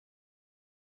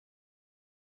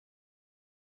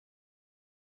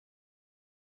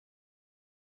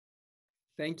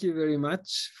Thank you very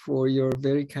much for your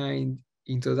very kind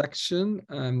introduction.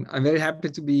 I'm very happy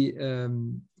to be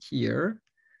here.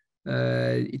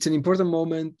 It's an important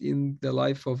moment in the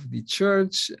life of the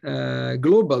church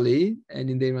globally and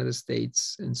in the United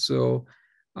States. And so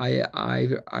I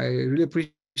really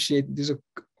appreciate this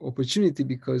opportunity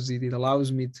because it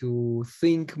allows me to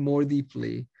think more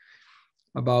deeply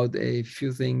about a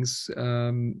few things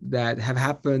that have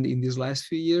happened in these last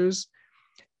few years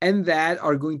and that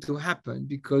are going to happen,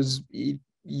 because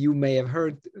you may have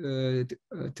heard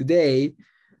today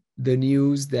the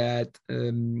news that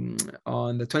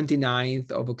on the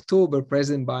 29th of October,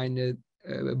 President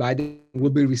Biden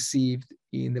will be received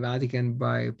in the Vatican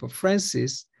by Pope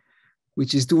Francis,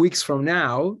 which is 2 weeks from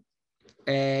now.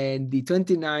 And the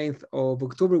 29th of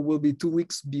October will be 2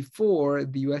 weeks before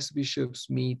the US bishops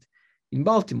meet in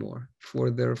Baltimore for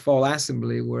their fall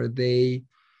assembly, where they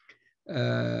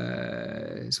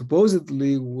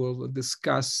supposedly will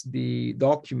discuss the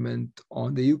document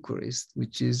on the Eucharist,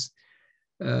 which is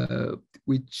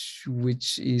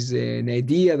an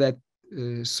idea that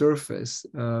surfaced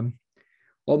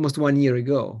almost 1 year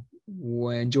ago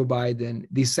when Joe Biden,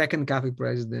 the second Catholic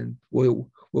president,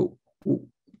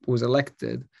 was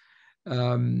elected.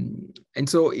 And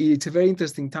so it's a very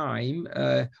interesting time,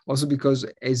 also because,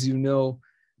 as you know,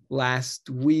 last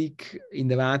week in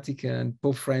the Vatican,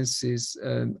 Pope Francis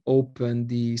opened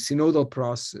the synodal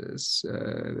process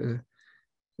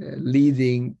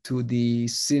leading to the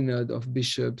Synod of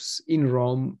Bishops in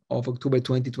Rome of October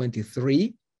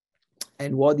 2023.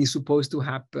 And what is supposed to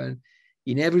happen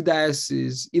in every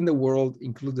diocese in the world,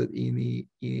 included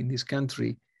in this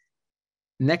country,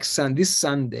 this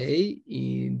Sunday,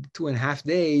 in 2.5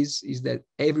 days, is that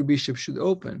every bishop should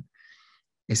open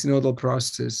a synodal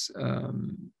process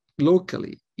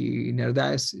locally in their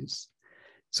diocese.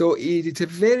 So it's a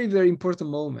very, very important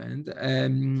moment,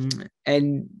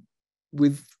 and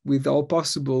with all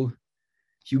possible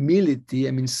humility.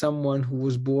 I mean, someone who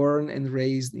was born and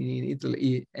raised in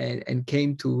Italy and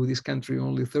came to this country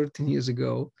only 13 years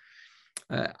ago,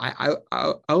 I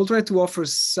will try to offer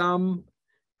some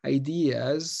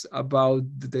ideas about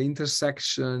the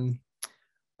intersection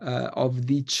of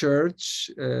the church,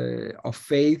 of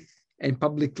faith and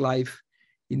public life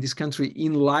in this country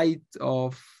in light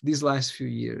of these last few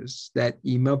years that,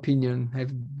 in my opinion,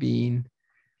 have been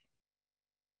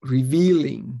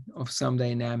revealing of some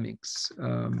dynamics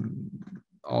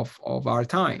of our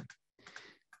time.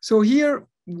 So here,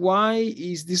 why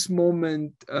is this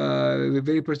moment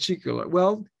very particular?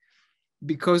 Well,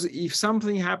 because if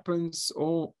something happens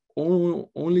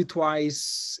only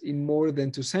twice in more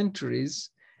than 2 centuries,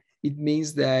 it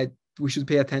means that we should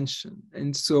pay attention.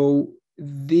 And so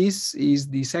this is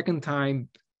the second time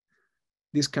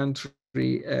this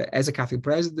country, as a Catholic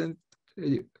president,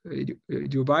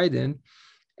 Joe Biden,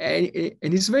 and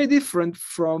it's very different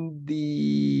from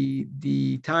the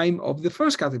time of the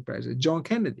first Catholic president, John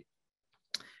Kennedy.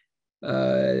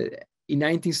 In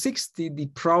 1960, the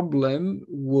problem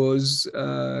was,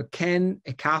 can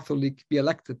a Catholic be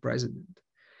elected president?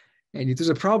 And it was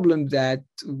a problem that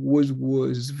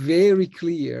was very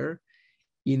clear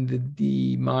in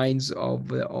the minds of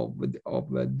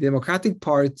the Democratic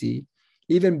Party,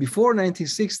 even before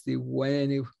 1960,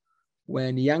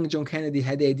 when young John Kennedy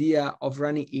had the idea of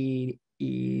running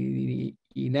in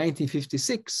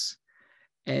 1956,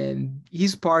 and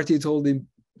his party told him,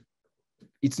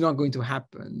 it's not going to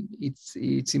happen.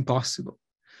 It's impossible.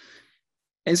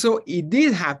 And so it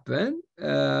did happen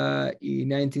in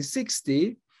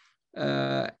 1960,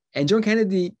 and John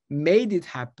Kennedy made it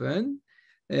happen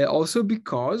also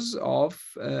because of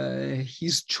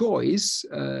his choice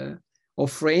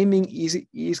of framing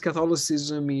his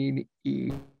Catholicism in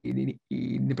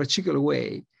a particular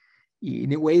way,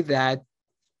 in a way that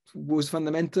was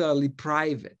fundamentally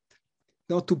private,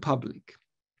 not too public,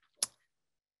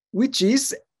 which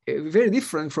is very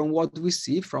different from what we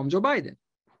see from Joe Biden,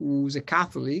 who's a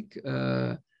Catholic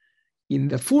in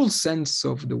the full sense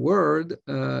of the word.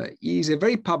 He is a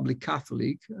very public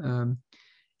Catholic.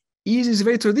 He is a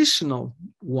very traditional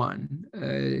one.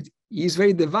 He is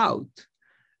very devout.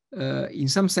 In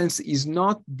some sense, is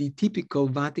not the typical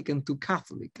Vatican II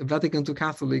Catholic. Vatican II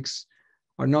Catholics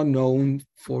are not known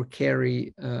for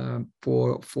carrying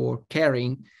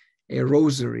a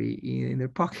rosary in their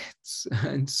pockets,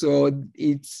 and so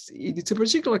it's a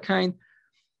particular kind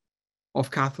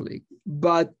of Catholic.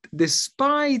 But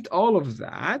despite all of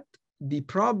that, the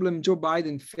problem Joe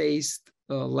Biden faced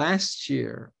last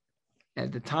year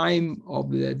at the time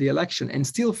of the election, and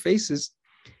still faces,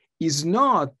 is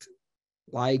not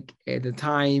like at the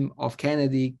time of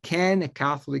Kennedy, can a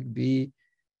Catholic be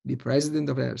the president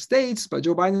of the United States, but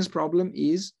Joe Biden's problem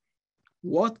is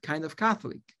what kind of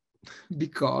Catholic?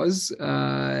 Because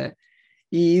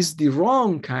he is the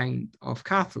wrong kind of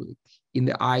Catholic in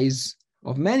the eyes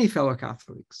of many fellow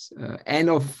Catholics and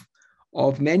of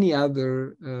many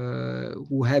other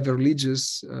who have a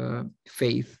religious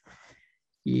faith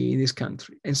in this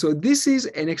country. And so this is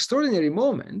an extraordinary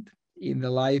moment in the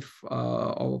life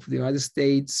of the United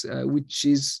States, which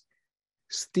is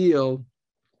still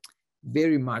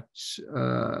very much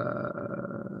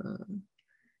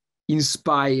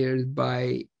inspired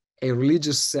by a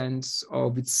religious sense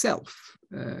of itself,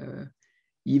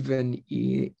 even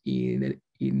in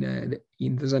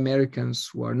those Americans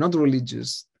who are not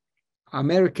religious.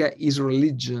 America is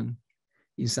religion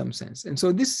in some sense. And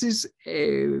so this is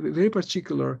a very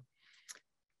particular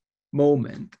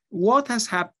moment. What has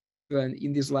happened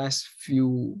in these last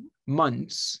few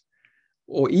months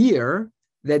or year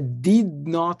that did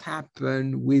not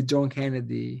happen with John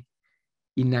Kennedy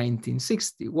in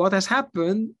 1960? What has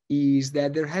happened is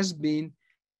that there has been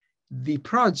the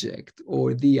project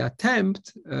or the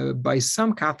attempt by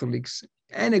some Catholics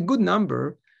and a good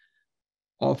number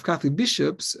of Catholic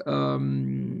bishops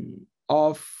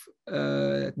of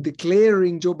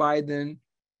declaring Joe Biden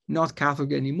not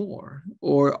Catholic anymore,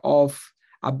 or of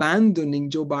abandoning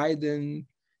Joe Biden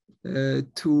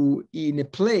in a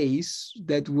place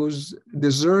that was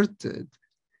deserted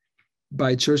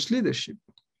by church leadership.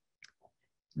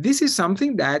 This is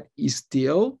something that is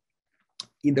still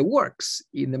in the works,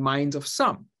 in the minds of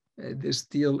some. There's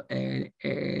still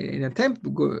an attempt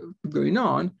going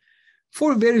on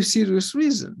for very serious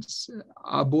reasons.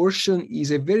 Abortion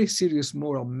is a very serious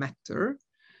moral matter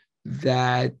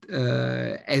that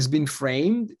has been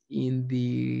framed in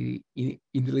the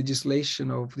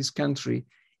legislation of this country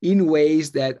in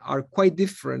ways that are quite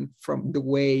different from the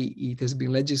way it has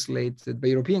been legislated by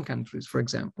European countries, for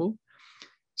example.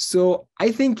 So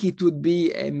I think it would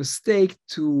be a mistake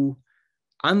to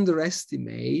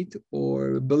underestimate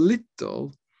or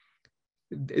belittle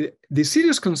the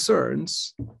serious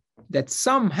concerns that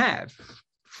some have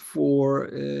for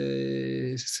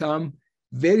some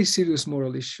very serious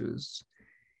moral issues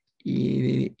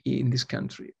in this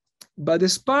country. But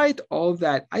despite all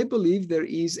that, I believe there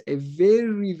is a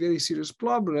very, very serious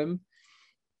problem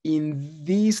in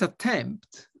this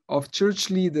attempt of church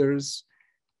leaders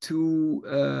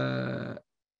to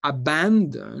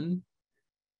abandon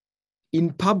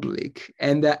in public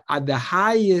and at the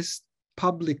highest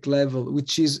public level,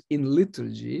 which is in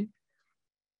liturgy,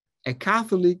 a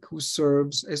Catholic who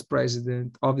serves as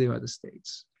president of the United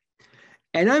States.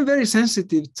 And I'm very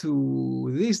sensitive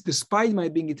to this, despite my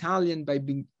being Italian,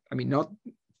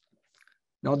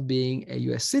 not being a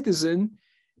US citizen,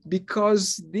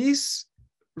 because this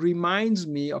reminds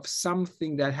me of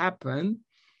something that happened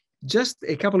just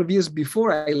a couple of years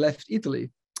before I left Italy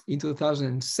in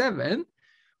 2007,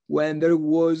 when there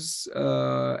was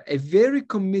a very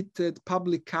committed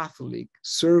public Catholic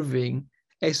serving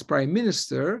as prime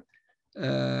minister,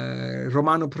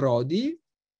 Romano Prodi,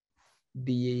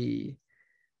 the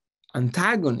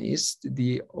antagonist,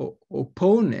 the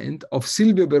opponent of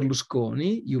Silvio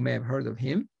Berlusconi. You may have heard of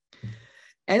him.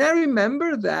 And I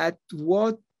remember that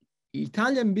what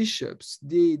Italian bishops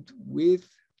did with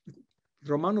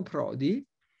Romano Prodi,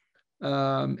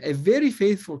 a very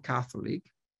faithful Catholic,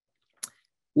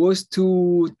 was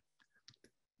to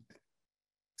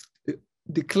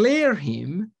declare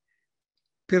him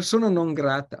persona non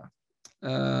grata,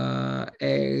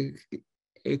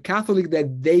 a Catholic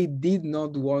that they did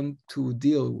not want to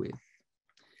deal with.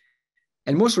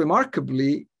 And most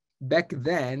remarkably, back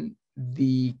then,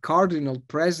 the cardinal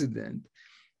president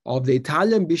of the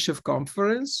Italian Bishop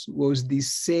Conference was the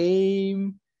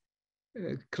same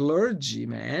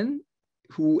clergyman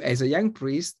who, as a young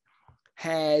priest,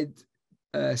 had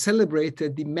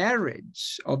celebrated the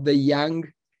marriage of the young,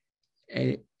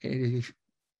 a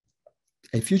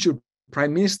future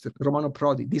prime minister, Romano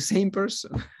Prodi, the same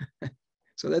person.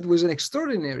 So that was an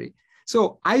extraordinary.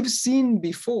 So I've seen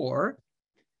before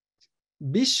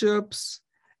bishops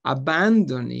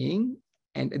abandoning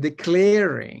and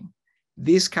declaring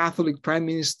this Catholic prime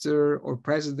minister or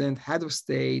president, head of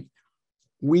state,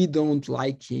 we don't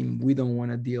like him, we don't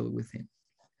want to deal with him.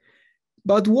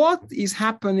 But what is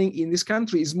happening in this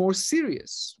country is more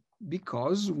serious,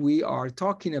 because we are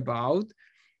talking about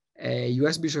a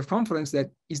US Bishop Conference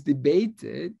that is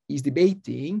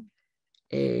debating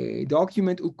a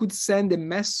document who could send a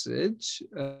message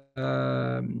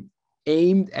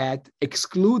aimed at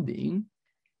excluding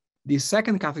the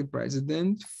second Catholic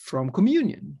president from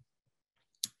communion.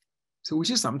 So which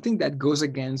is something that goes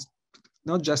against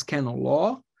not just canon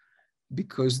law,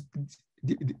 because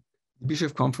the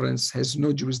Bishop Conference has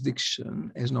no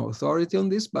jurisdiction, has no authority on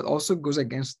this, but also goes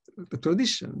against the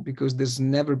tradition because there's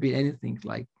never been anything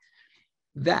like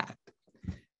that.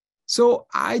 So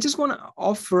I just want to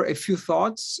offer a few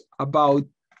thoughts about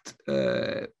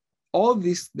all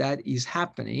this that is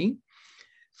happening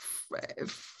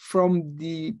from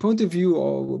the point of view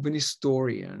of an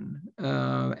historian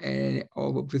and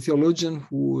of a theologian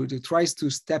who tries to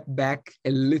step back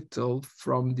a little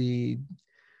from the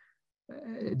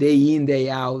day in, day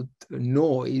out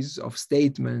noise of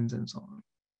statements and so on.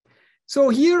 So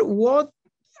here, what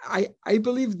I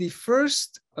believe the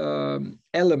first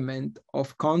element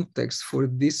of context for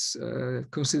these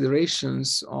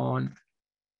considerations on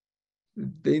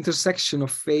the intersection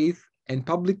of faith and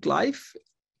public life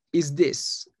is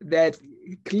this, that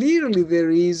clearly there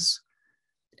is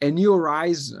a new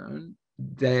horizon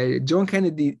that John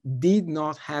Kennedy did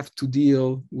not have to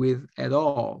deal with at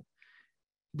all.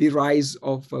 The rise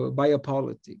of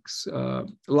biopolitics,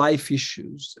 life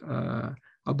issues,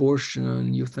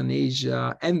 abortion,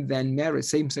 euthanasia, and then marriage,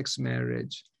 same-sex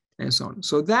marriage, and so on.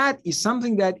 So that is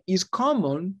something that is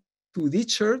common to the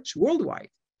church worldwide.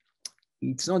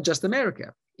 It's not just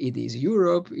America. It is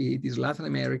Europe, it is Latin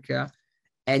America,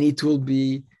 and it will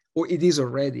be, or it is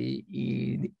already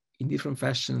in different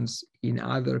fashions in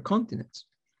other continents.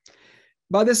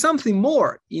 But there's something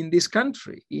more in this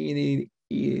country, in the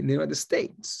United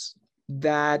States,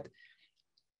 that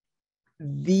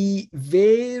the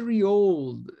very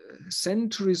old,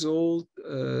 centuries-old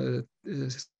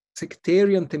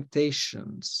sectarian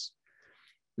temptations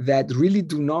that really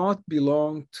do not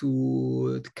belong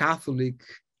to the Catholic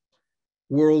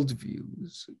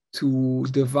worldviews, to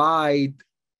divide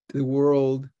the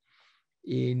world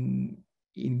in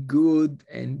good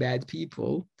and bad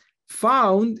people,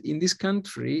 found in this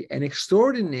country an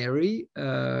extraordinary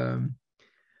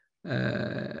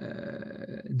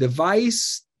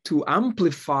device to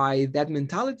amplify that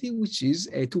mentality, which is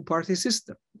a two-party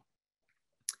system,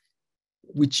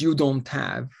 which you don't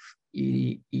have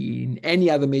in any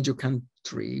other major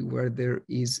country where there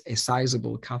is a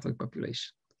sizable Catholic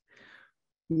population.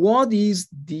 What is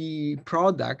the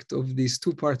product of this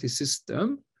two-party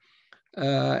system?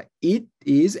 It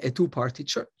is a two-party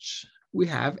church. We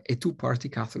have a two-party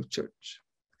Catholic Church.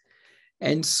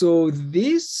 And so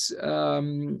this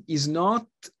is not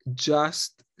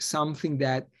just something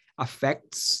that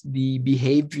affects the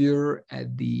behavior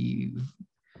at the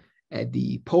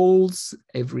polls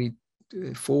every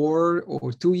 4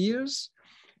 or 2 years,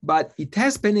 but it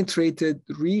has penetrated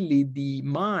really the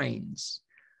minds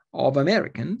of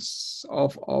Americans,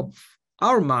 of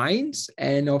our minds,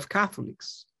 and of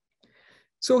Catholics.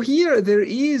 So here there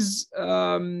is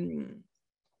the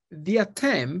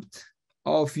attempt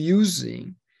of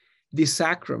using the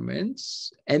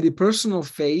sacraments and the personal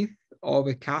faith of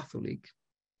a Catholic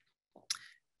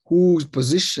whose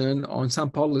position on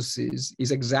some policies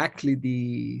is exactly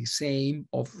the same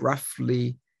of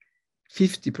roughly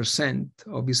 50%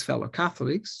 of his fellow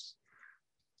Catholics.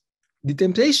 The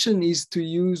temptation is to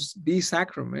use these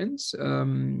sacraments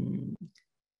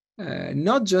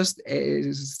not just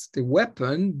as the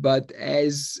weapon, but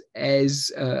as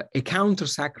a counter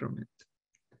sacrament.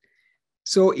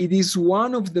 So it is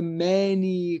one of the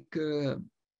many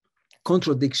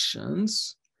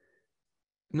contradictions,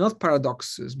 not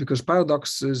paradoxes, because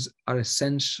paradoxes are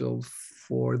essential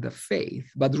for the faith,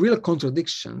 but real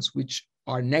contradictions, which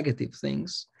are negative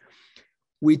things,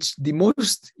 which the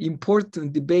most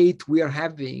important debate we are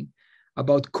having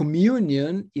about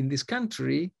communion in this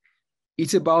country,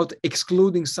 it's about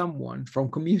excluding someone from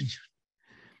communion.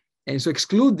 And so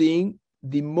excluding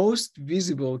the most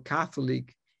visible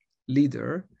Catholic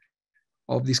leader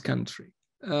of this country.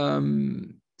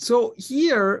 So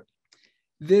here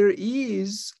there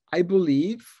is, I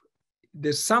believe,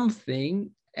 there's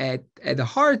something at the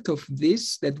heart of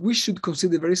this that we should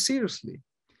consider very seriously.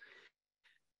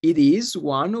 It is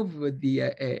one of the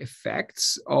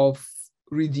effects of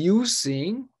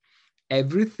reducing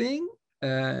everything,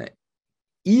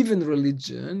 even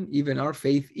religion, even our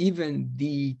faith, even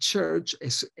the church,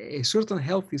 a certain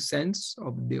healthy sense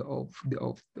of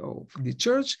the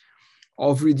church,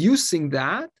 of reducing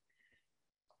that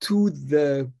to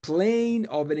the plane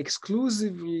of an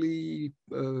exclusively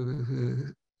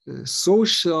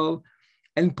social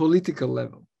and political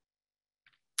level,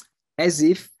 as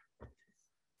if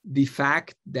the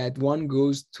fact that one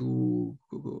goes to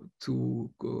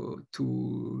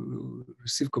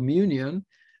receive communion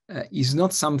is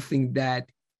not something that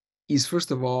is,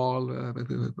 first of all,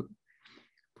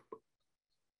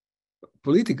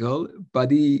 political,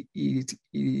 but it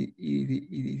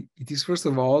is, first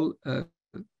of all,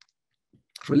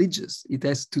 religious. It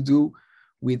has to do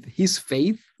with his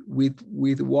faith,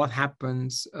 with what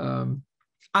happens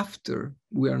after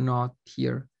we are not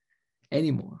here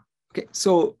anymore. Okay,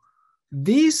 so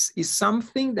this is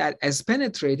something that has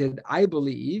penetrated, I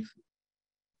believe,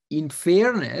 in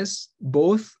fairness,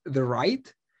 both the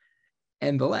right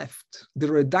and the left.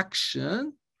 The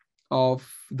reduction of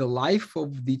the life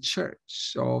of the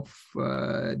church, of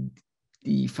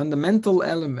the fundamental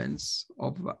elements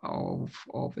of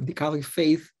the Catholic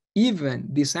faith, even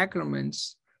the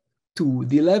sacraments, to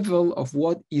the level of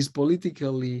what is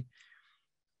politically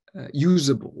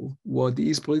usable, what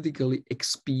is politically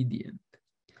expedient.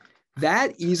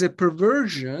 That is a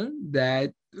perversion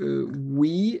that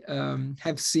we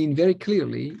have seen very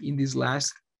clearly in these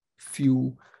last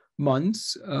few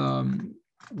months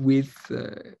with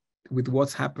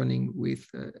what's happening with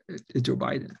Joe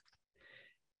Biden.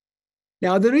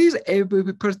 Now, there is a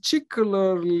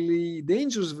particularly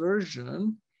dangerous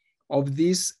version of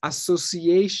this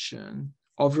association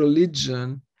of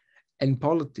religion and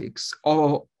politics,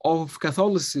 of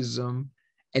Catholicism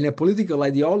and a political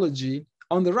ideology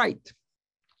on the right.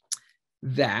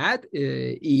 That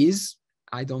is,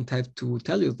 I don't have to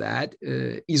tell you that,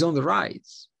 is on the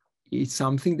rise. It's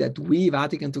something that we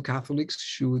Vatican II Catholics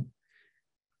should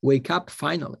wake up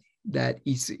finally, that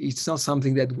it's not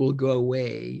something that will go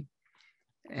away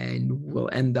and will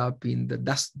end up in the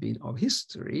dustbin of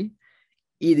history.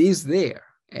 It is there.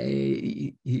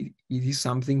 It is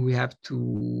something we have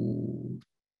to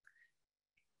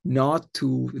not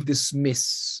to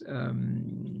dismiss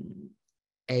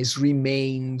as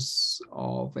remains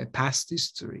of a past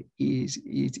history.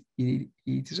 It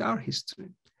is our history.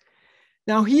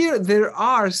 Now here there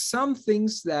are some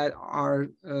things that are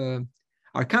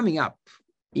coming up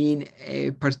in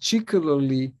a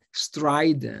particularly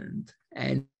strident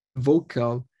and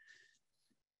vocal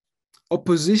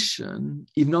opposition,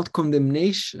 if not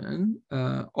condemnation,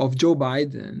 of Joe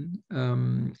Biden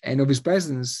and of his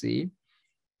presidency,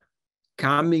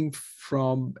 coming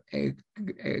from a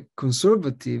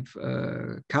conservative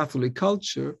Catholic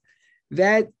culture,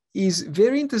 that is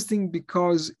very interesting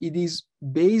because it is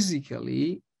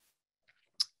basically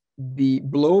the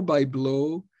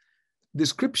blow-by-blow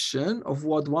description of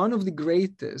what one of the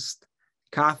greatest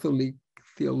Catholic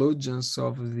theologians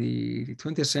of the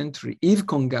 20th century, Yves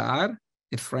Congar,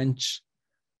 a French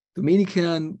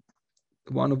Dominican,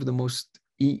 one of the most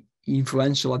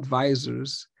influential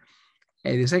advisors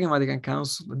at the Second Vatican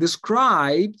Council,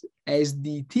 described as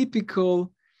the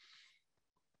typical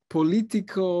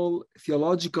political,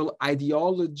 theological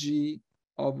ideology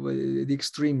of the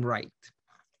extreme right.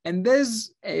 And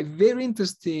there's a very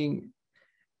interesting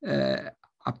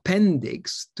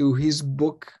appendix to his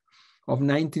book of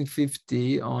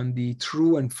 1950 on the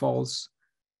true and false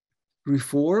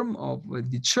reform of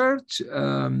the church.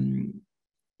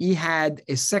 He had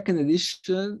a second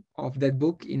edition of that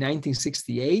book in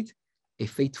 1968, a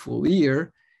fateful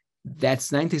year.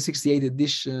 That's 1968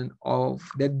 edition of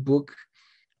that book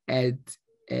had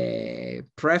a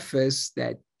preface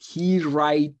that he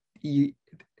wrote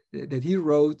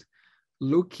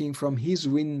looking from his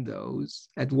windows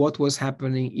at what was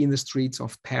happening in the streets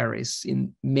of Paris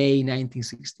in May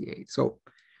 1968. So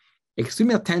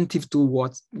extremely attentive to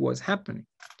what was happening.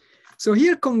 So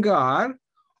here Congar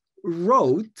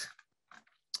wrote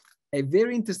a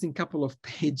very interesting couple of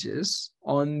pages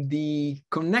on the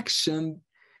connection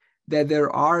that there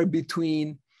are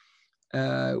between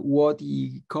what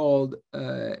he called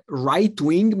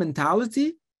right-wing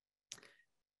mentality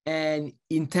and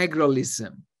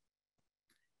integralism.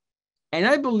 And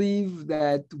I believe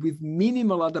that with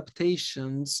minimal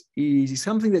adaptations is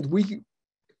something that we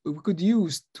could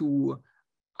use to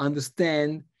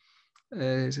understand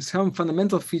some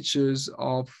fundamental features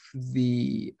of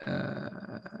the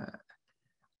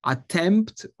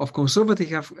attempt of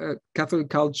conservative Catholic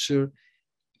culture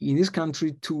in this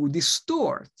country to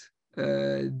distort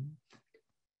a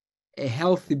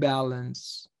healthy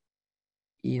balance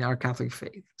in our Catholic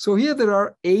faith. So here there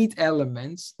are 8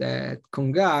 elements that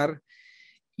Congar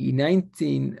in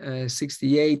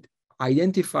 1968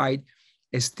 identified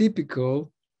as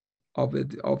typical of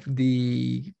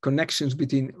the connections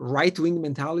between right-wing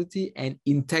mentality and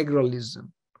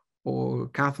integralism, or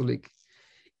Catholic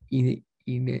in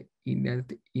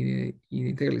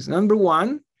integralism. Number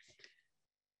 1,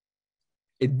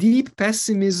 a deep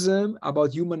pessimism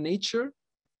about human nature.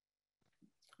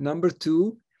 Number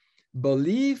 2,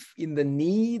 belief in the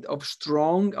need of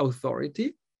strong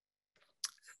authority.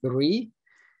 3,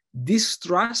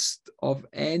 distrust of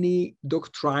any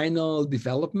doctrinal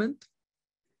development.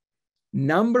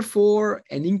 Number 4,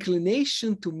 an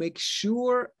inclination to make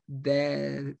sure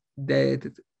that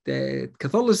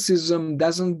Catholicism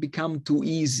doesn't become too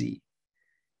easy.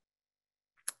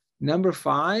 Number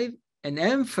 5, an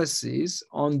emphasis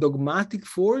on dogmatic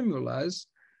formulas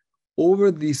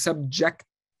over the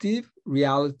subjective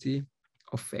reality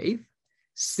of faith.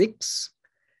 6,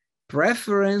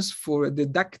 preference for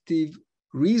deductive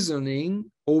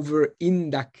reasoning over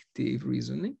inductive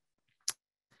reasoning.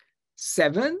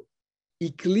 7,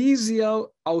 ecclesial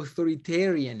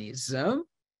authoritarianism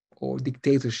or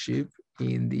dictatorship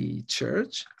in the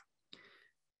church.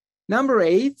 Number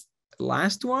 8,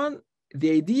 last one,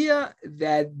 the idea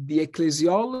that the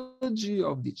ecclesiology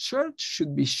of the church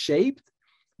should be shaped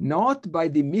not by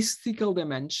the mystical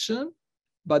dimension,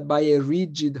 but by a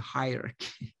rigid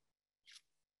hierarchy.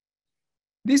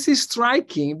 This is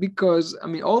striking because, I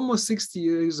mean, almost 60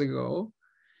 years ago,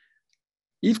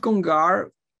 Yves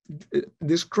Congar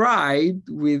described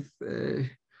with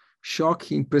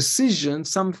shocking precision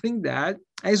something that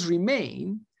has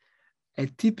remained a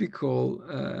typical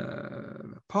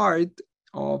part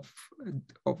of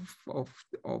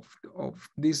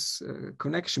this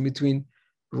connection between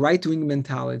right-wing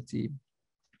mentality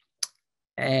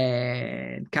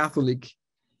and Catholic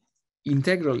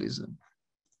integralism.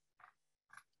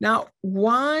 Now,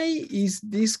 why is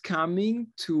this coming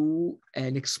to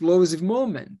an explosive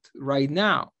moment right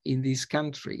now in this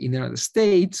country, in the United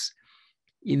States,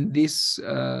 in this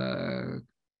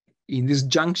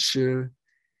juncture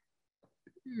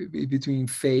between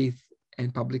faith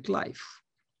and public life?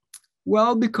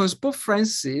 Well, because Pope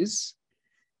Francis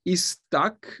is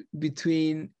stuck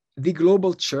between the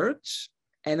global church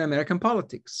and American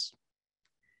politics.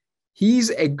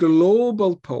 He's a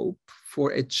global pope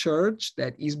for a church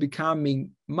that is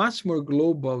becoming much more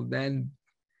global than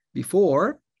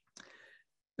before.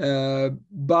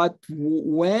 But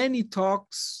when he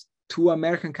talks to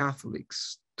American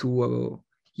Catholics, to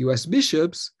US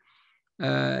bishops,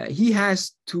 he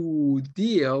has to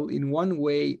deal in one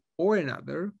way or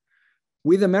another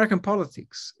with American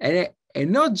politics, and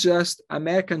not just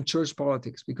American church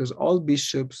politics, because all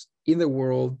bishops in the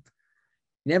world,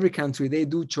 in every country, they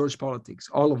do church politics,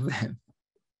 all of them,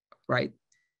 right?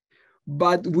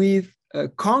 But with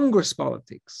Congress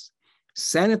politics,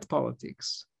 Senate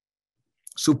politics,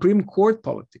 Supreme Court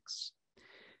politics.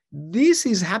 This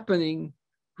is happening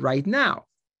right now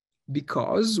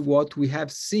because what we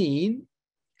have seen,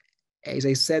 as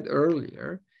I said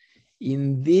earlier,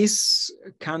 in this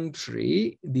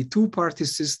country, the two-party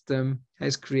system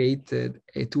has created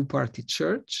a two-party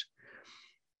church,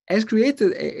 has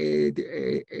created a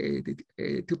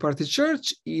two-party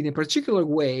church in a particular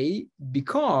way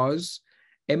because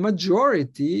a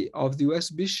majority of the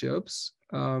US bishops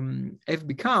have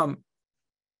become,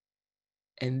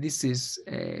 and this is,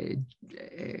 I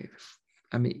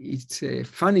mean, it's a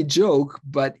funny joke,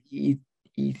 but it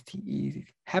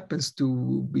happens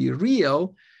to be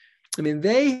real. I mean,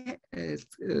 they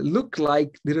look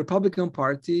like the Republican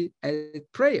Party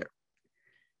at prayer.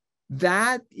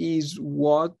 That is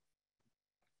what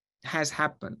has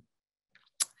happened.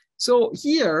 So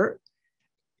here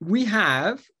we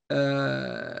have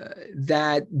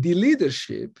that the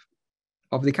leadership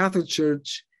of the Catholic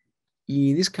Church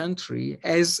in this country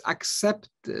has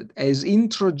accepted, has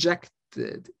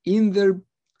introjected in their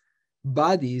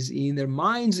bodies, in their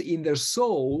minds, in their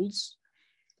souls,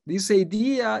 this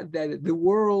idea that the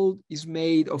world is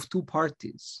made of two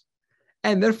parties,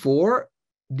 and therefore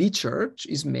the church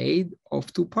is made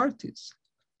of two parties.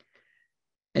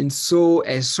 And so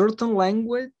a certain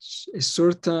language, a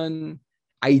certain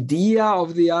idea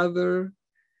of the other,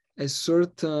 a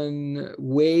certain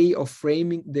way of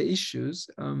framing the issues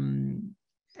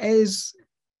has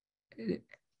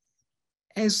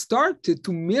started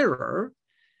to mirror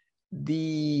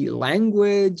the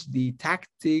language, the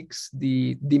tactics,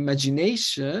 the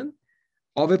imagination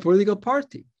of a political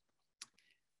party.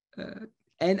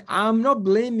 And I'm not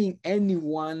blaming any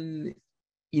one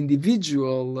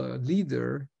individual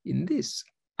leader in this.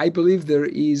 I believe there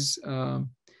is a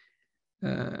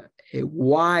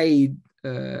wide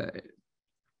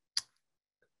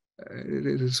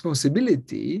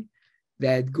responsibility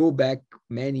that go back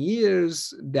many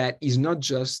years, that is not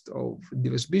just of the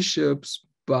US bishops,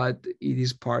 but it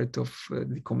is part of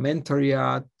the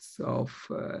commentariat, of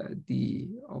the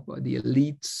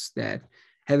elites that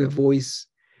have a voice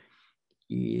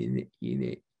in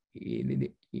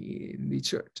the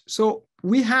church. So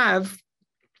we have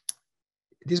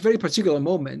this very particular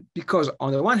moment because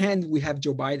on the one hand, we have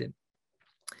Joe Biden,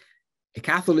 a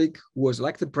Catholic who was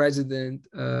elected president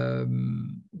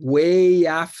way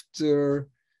after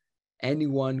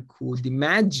anyone could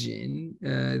imagine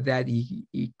that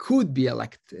he could be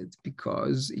elected,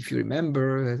 because if you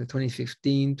remember,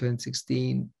 2015,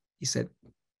 2016, he said,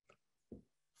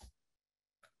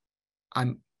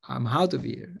 I'm out of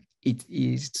here.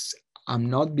 I'm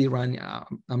not be running.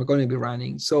 I'm going to be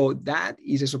running. So that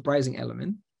is a surprising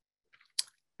element.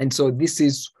 And so this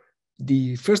is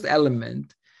the first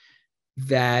element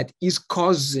that is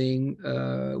causing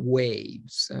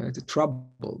waves, the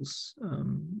troubles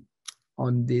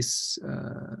on this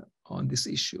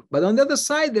issue. But on the other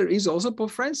side, there is also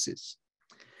Pope Francis.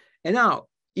 And now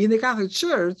in the Catholic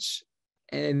Church,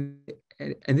 and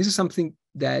this is something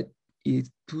that it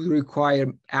would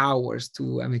require hours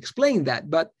to explain that,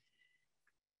 but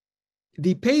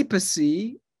the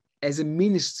papacy as a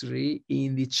ministry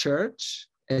in the church,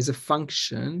 as a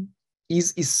function,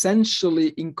 is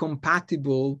essentially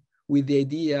incompatible with the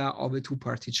idea of a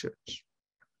two-party church.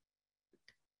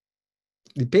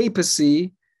 The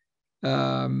papacy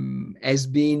has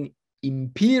been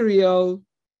imperial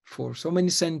for so many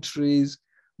centuries,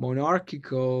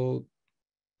 monarchical.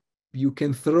 You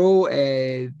can throw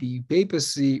at the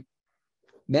papacy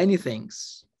many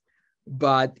things,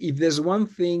 but if there's one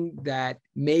thing that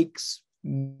makes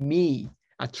me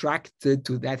attracted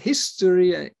to that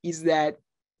history, is that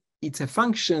it's a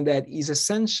function that is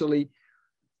essentially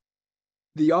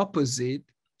the opposite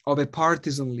of a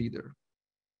partisan leader.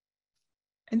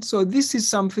 And so this is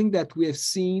something that we have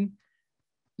seen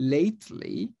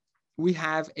lately. We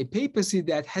have a papacy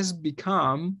that has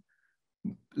become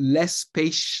less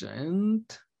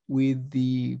patient with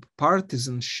the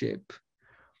partisanship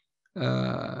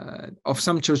of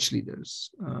some church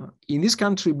leaders in this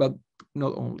country, but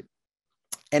not only.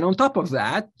 And on top of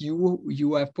that,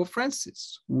 you have Pope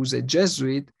Francis, who's a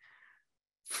Jesuit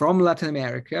from Latin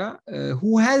America,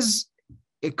 who has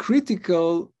a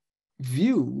critical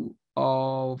view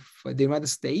of the United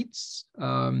States,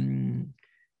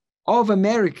 of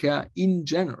America in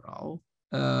general.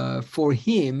 For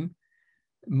him,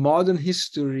 modern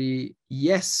history,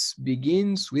 yes,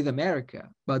 begins with America,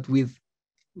 but with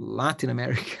Latin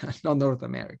America, not North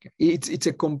America. It's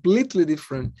a completely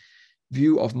different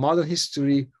view of modern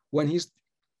history. When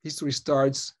history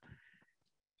starts,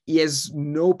 he has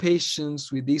no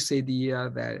patience with this idea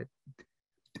that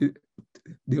the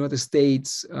United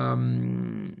States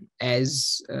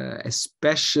as a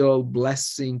special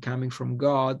blessing coming from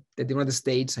God, that the United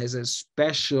States has a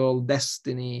special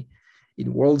destiny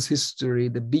in world's history,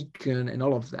 the beacon and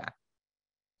all of that.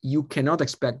 You cannot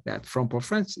expect that from Pope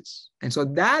Francis. And so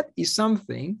that is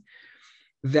something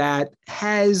that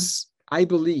has, I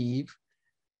believe,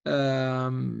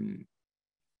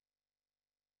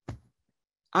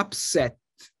 upset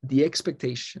the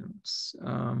expectations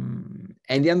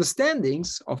and the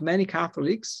understandings of many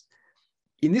Catholics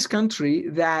in this country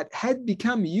that had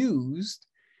become used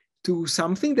to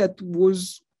something that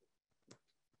was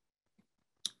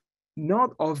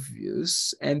not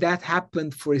obvious, and that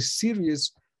happened for a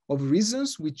series of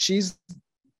reasons, which is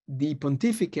the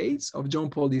pontificates of John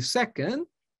Paul II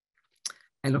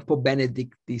and of Pope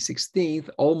Benedict XVI,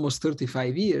 almost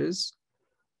 35 years,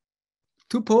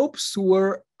 two popes who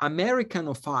were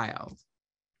Americanophile,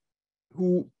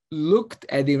 who looked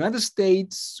at the United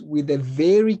States with a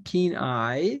very keen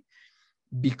eye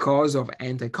because of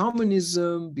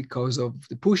anti-communism, because of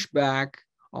the pushback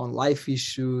on life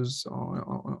issues.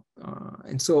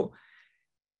 And so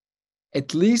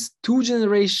at least two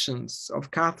generations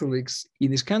of Catholics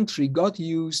in this country got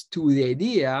used to the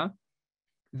idea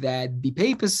that the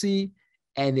papacy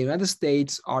and the United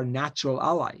States are natural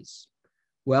allies.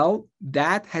 Well,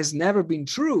 that has never been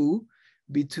true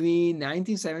between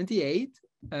 1978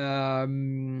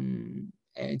 and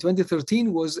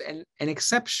 2013 was an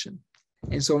exception.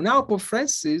 And so now Pope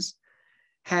Francis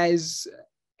has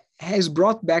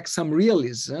brought back some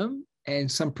realism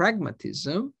and some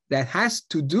pragmatism that has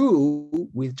to do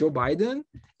with Joe Biden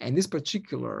and this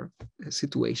particular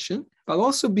situation, but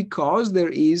also because there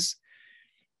is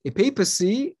a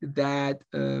papacy that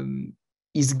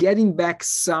is getting back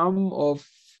some of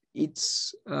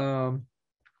its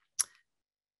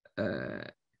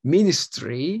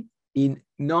ministry in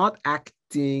not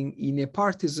acting in a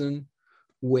partisan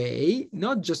way,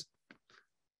 not just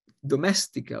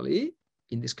domestically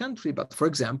in this country, but for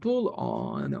example,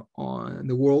 on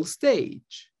the world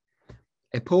stage.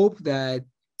 A pope that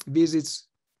visits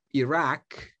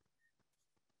Iraq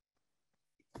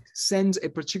sends a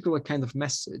particular kind of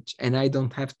message, and I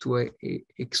don't have to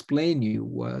explain you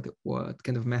what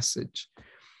kind of message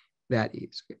that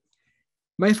is.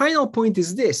 My final point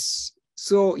is this.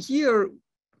 So here,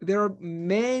 there are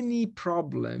many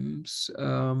problems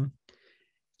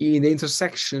in the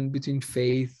intersection between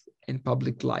faith and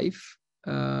public life.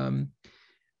 The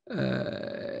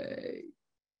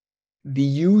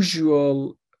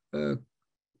usual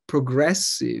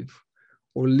progressive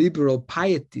or liberal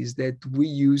pieties that we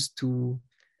used to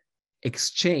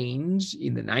exchange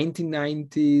in the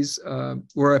 1990s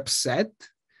were upset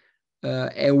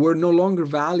and were no longer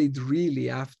valid really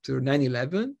after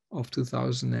 9/11 of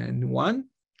 2001.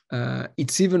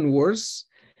 It's even worse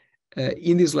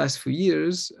in these last few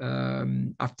years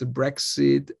after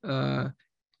Brexit.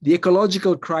 The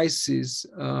ecological crisis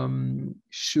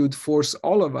should force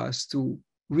all of us to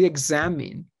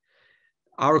re-examine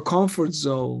our comfort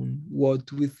zone,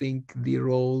 what we think the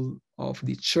role of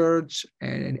the church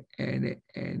and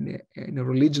a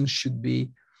religion should be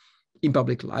in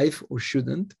public life or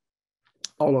shouldn't,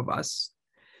 all of us.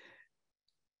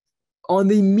 On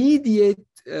the immediate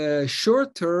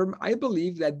short term, I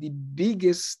believe that the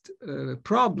biggest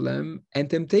problem and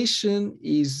temptation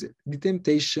is the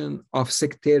temptation of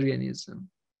sectarianism.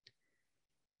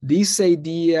 This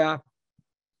idea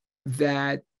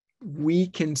that we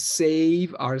can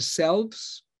save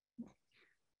ourselves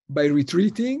by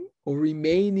retreating or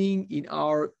remaining in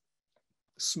our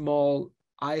small,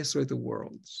 isolated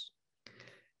worlds.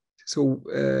 So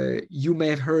you may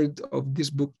have heard of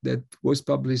this book that was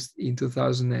published in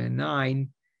 2009,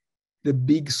 The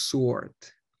Big Sword.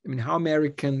 I mean, how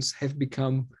Americans have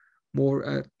become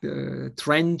more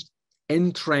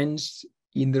entrenched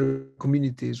in their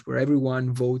communities where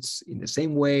everyone votes in the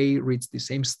same way, reads the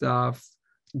same stuff,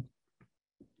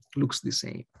 looks the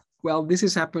same. Well, this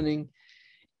is happening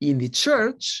in the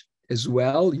church as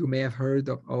well. You may have heard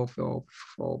of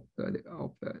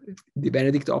the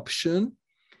Benedict option.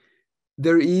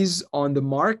 There is on the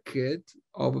market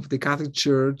of the Catholic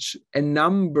Church a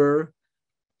number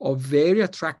of very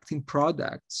attractive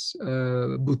products,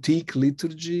 boutique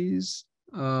liturgies,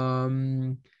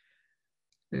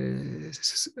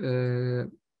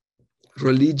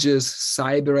 religious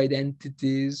cyber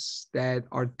identities that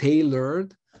are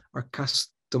tailored, are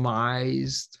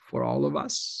customized for all of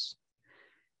us.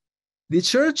 The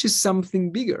church is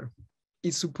something bigger.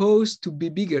 It's supposed to be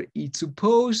bigger. It's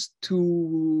supposed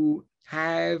to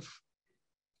have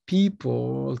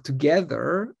people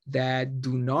together that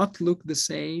do not look the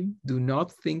same, do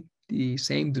not think the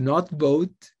same, do not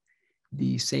vote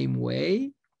the same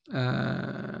way.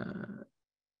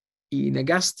 In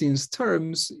Augustine's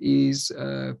terms, is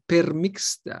per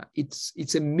mixta.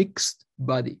 It's a mixed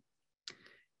body,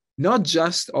 not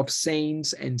just of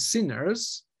saints and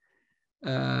sinners.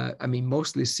 I mean,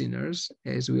 mostly sinners,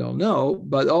 as we all know,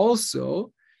 but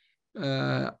also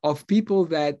of people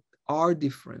that are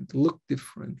different, look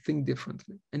different, think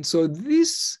differently. And so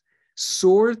this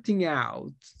sorting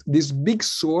out, this big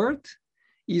sort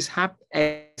has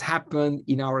happened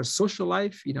in our social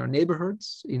life, in our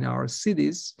neighborhoods, in our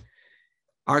cities,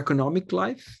 our economic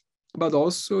life, but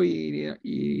also in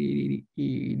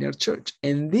our church.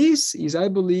 And this is, I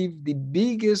believe, the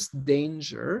biggest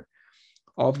danger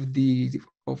of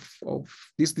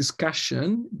this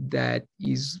discussion that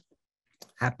is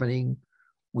happening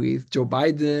with Joe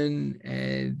Biden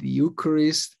and the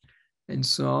Eucharist and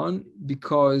so on,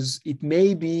 because it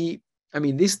may be, I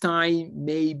mean, this time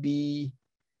may be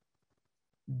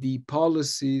the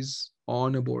policies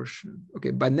on abortion,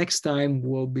 okay, but next time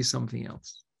will be something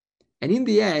else. And in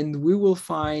the end, we will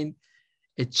find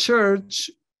a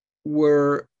church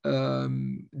where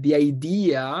the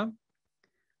idea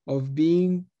of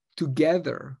being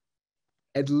together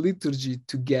at liturgy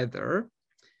together,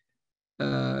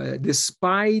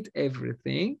 despite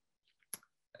everything,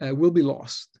 will be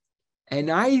lost.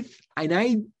 And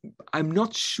I'm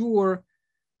not sure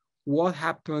what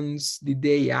happens the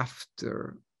day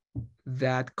after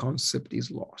that concept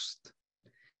is lost.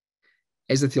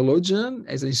 As a theologian,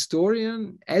 as a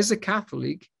historian, as a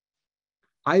Catholic,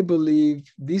 I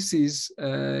believe this is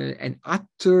an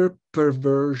utter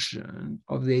perversion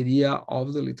of the idea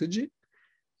of the liturgy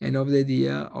and of the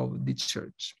idea of the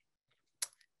church.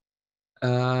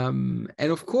 And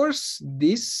of course,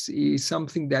 this is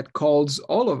something that calls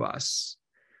all of us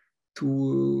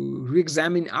to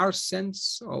re-examine our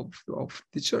sense of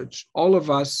the church. All of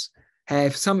us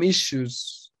have some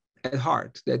issues at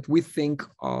heart that we think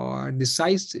are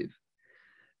decisive.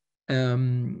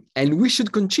 And we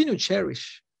should continue to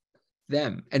cherish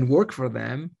them and work for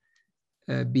them,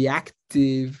 be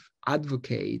active,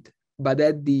 advocate. But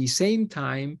at the same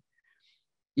time,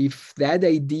 if that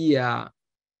idea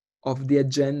of the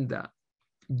agenda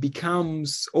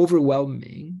becomes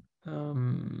overwhelming,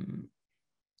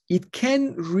 it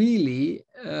can really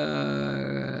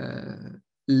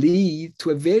lead to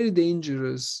a very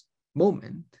dangerous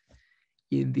moment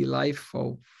in the life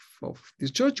of the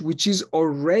church, which is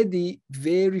already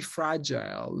very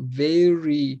fragile,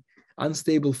 very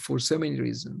unstable for so many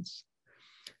reasons.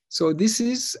 So this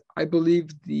is, I believe,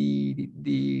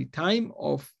 the time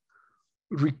of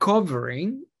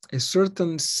recovering a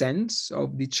certain sense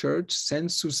of the church,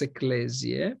 sensus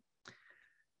ecclesiae,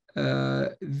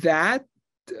 that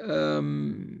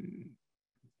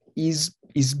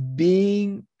is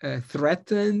being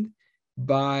threatened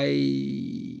by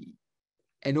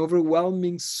an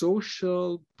overwhelming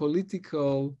social,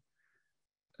 political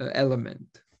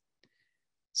element.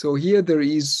 So here there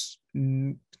is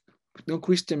no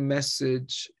Christian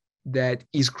message that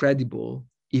is credible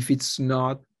if it's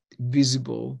not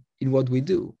visible in what we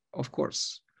do, of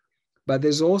course. But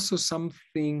there's also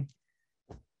something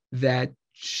that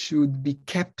should be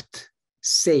kept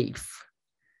safe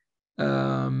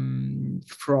from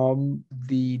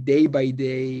the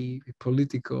day-by-day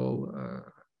political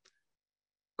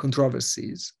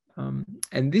controversies.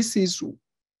 And this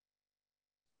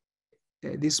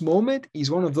moment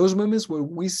is one of those moments where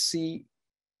we see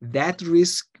that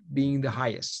risk being the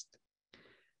highest.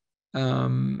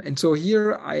 And so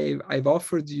here I've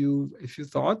offered you a few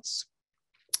thoughts,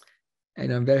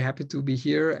 and I'm very happy to be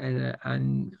here, and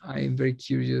I'm very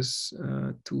curious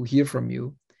to hear from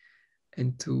you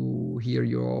and to hear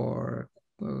your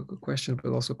questions,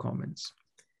 but also comments.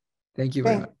 Thank you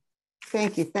very much.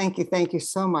 Thank you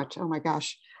so much. Oh my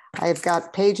gosh, I've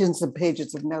got pages and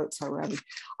pages of notes already.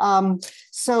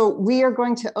 So we are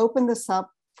going to open this up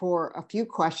for a few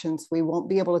questions. We won't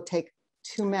be able to take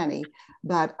too many,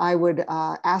 but I would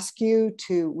ask you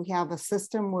we have a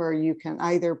system where you can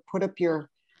either put up your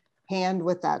hand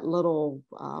with that little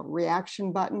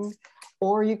reaction button,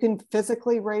 or you can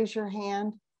physically raise your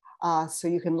hand so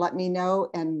you can let me know.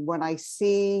 And when I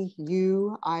see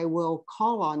you, I will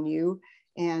call on you,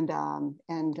 and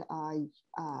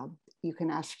you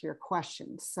can ask your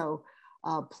questions. So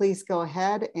please go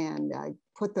ahead and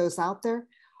put those out there.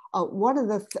 One of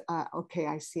the, okay,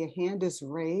 I see a hand is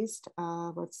raised.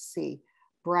 Let's see,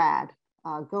 Brad,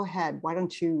 go ahead. Why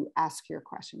don't you ask your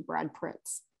question, Brad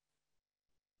Pritz?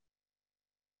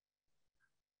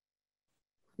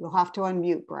 You'll have to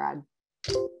unmute, Brad.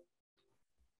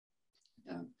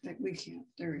 We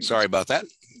can't. Sorry about that.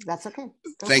 That's okay.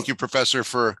 Thank you, Professor,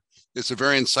 it's a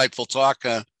very insightful talk.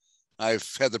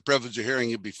 I've had the privilege of hearing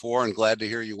you before and glad to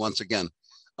hear you once again.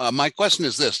 My question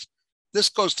is this. This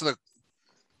goes to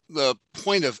the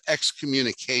point of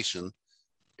excommunication.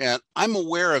 And I'm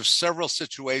aware of several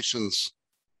situations.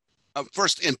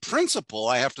 First, in principle,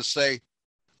 I have to say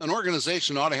an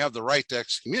organization ought to have the right to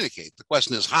excommunicate. The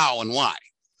question is how and why.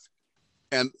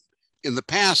 And in the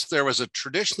past, there was a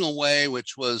traditional way,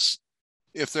 which was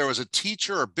if there was a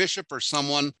teacher or bishop or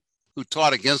someone who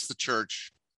taught against the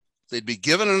church, they'd be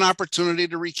given an opportunity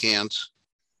to recant.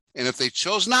 And if they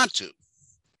chose not to,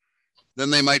 then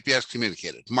they might be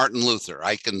excommunicated. Martin Luther,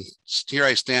 here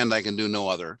I stand, I can do no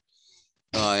other,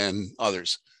 and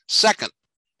others. Second,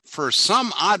 for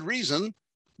some odd reason,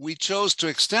 we chose to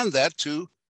extend that to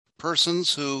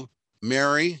persons who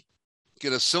marry,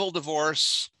 get a civil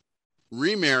divorce,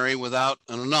 remarry without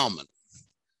an annulment.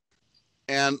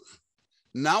 And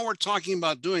now we're talking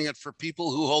about doing it for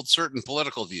people who hold certain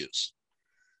political views,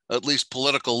 at least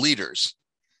political leaders.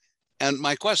 And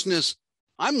my question is,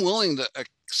 I'm willing to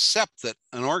accept that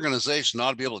an organization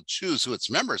ought to be able to choose who its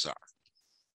members are.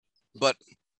 But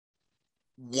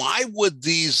why wouldn't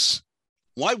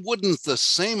the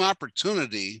same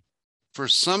opportunity for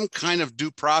some kind of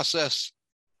due process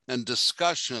and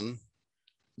discussion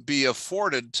be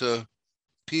afforded to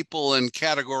people in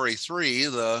category 3,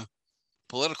 the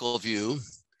political view,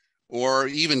 or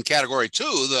even category 2,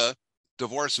 the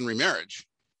divorce and remarriage,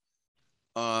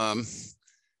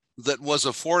 that was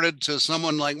afforded to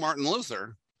someone like Martin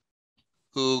Luther,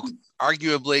 who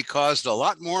arguably caused a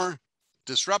lot more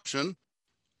disruption,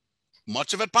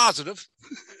 much of it positive.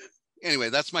 Anyway,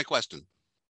 that's my question.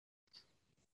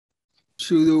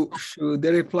 Should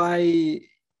they reply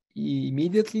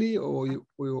immediately, or you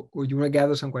want to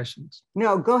gather some questions?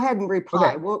 No, go ahead and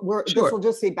reply. Okay. Sure. This will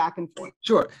just be back and forth.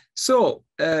 Sure. So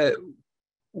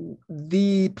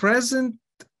the present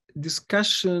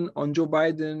discussion on Joe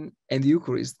Biden and the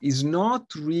Eucharist is not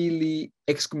really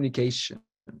excommunication.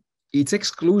 It's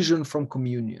exclusion from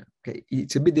communion. Okay,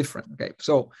 it's a bit different. Okay,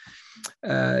 so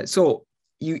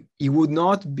you would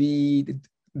not be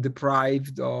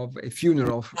deprived of a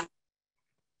funeral,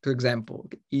 for example.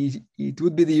 It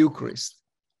would be the Eucharist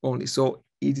only. So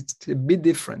it's a bit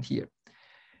different here.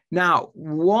 Now,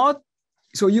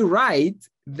 so you're right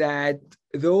that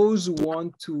those who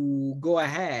want to go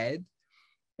ahead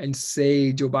and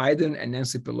say Joe Biden and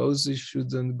Nancy Pelosi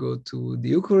shouldn't go to the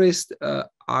Eucharist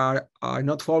are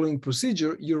not following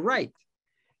procedure, you're right.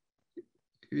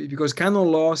 Because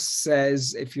canon law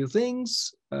says a few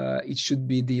things. It should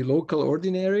be the local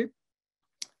ordinary.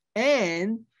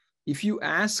 And if you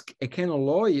ask a canon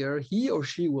lawyer, he or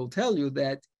she will tell you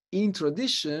that in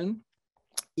tradition,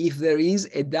 if there is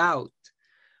a doubt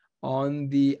on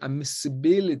the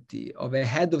admissibility of a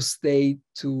head of state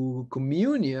to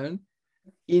communion,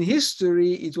 in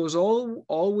history, it was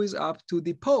always up to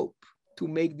the Pope to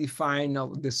make the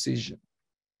final decision.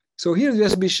 So here, the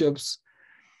US bishops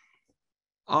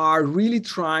are really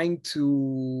trying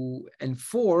to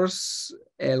enforce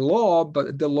a law,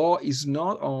 but the law is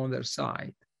not on their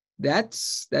side.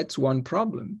 That's one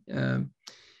problem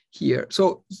here.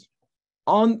 So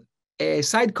on a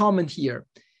side comment here,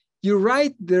 you're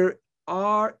right, there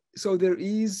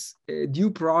is a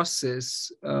due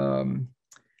process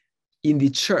in the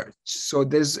church. So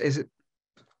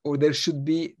there should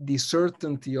be the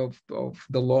certainty of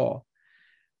the law.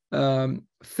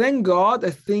 Thank God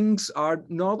that things are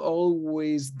not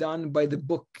always done by the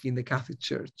book in the Catholic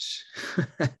Church.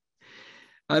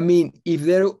 I mean,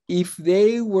 if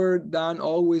they were done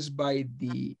always by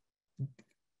the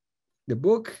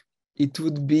book, it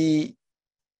would be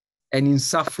an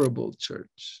insufferable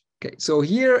church. Okay, so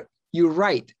here you're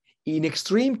right. In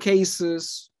extreme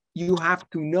cases, you have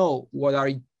to know what are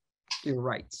your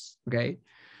rights. Okay,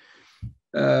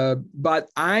 but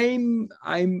I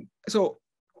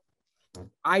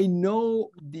know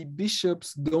the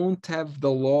bishops don't have the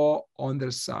law on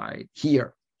their side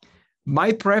here.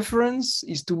 My preference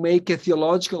is to make a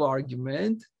theological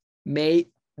argument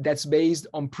that's based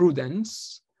on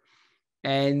prudence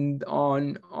and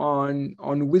on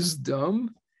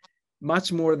wisdom,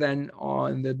 much more than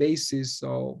on the basis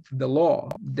of the law.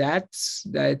 But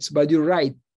you're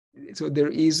right. So there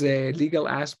is a legal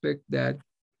aspect that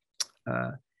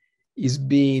is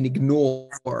being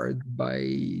ignored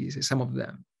by some of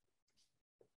them.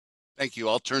 Thank you.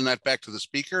 I'll turn that back to the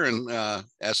speaker and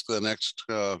ask the next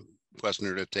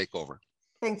questioner to take over.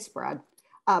 Thanks, Brad.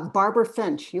 Barbara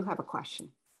Finch, you have a question.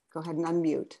 Go ahead and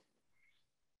unmute.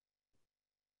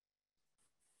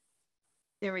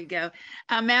 There we go.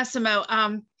 Massimo,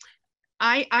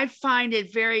 I find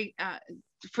it very,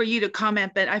 for you to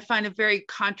comment, but I find it very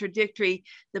contradictory.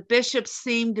 The bishops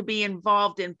seem to be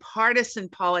involved in partisan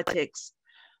politics,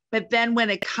 but then when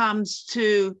it comes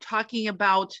to talking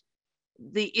about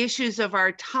the issues of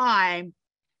our time,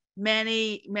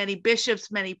 many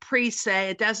bishops, many priests say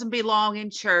it doesn't belong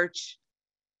in church.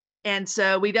 And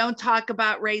so we don't talk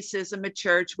about racism at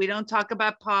church. We don't talk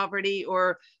about poverty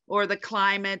or the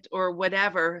climate or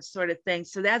whatever sort of thing.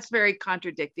 So that's very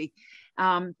contradicting.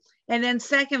 And then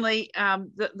secondly,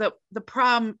 the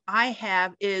problem I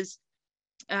have is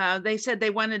they said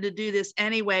they wanted to do this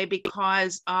anyway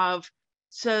because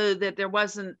so that there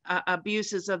wasn't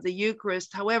abuses of the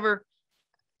Eucharist. However,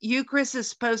 Eucharist is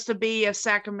supposed to be a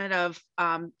sacrament of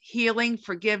healing,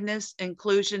 forgiveness,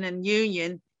 inclusion, and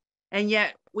union. And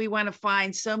yet we want to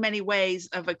find so many ways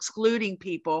of excluding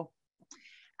people.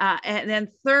 And then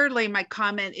thirdly, my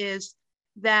comment is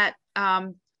that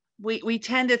we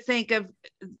tend to think of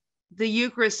the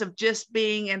Eucharist of just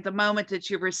being at the moment that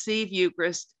you receive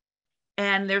Eucharist.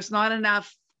 And there's not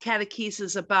enough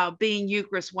catechesis about being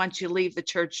Eucharist once you leave the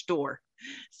church door.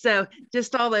 So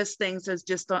just all those things is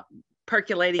just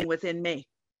percolating within me.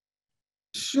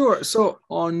 Sure. So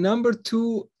on number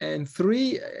 2 and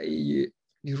 3,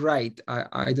 you're right.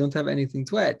 I don't have anything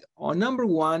to add. On number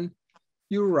 1,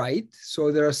 you're right. So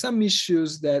there are some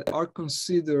issues that are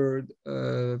considered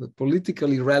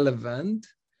politically relevant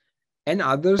and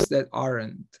others that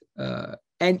aren't.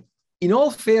 And in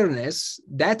all fairness,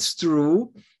 that's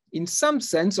true in some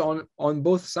sense on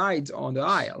both sides on the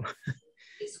aisle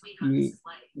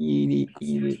in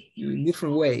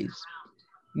different ways.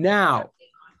 Now,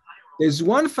 there's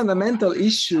one fundamental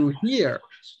issue here.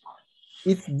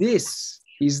 It's this,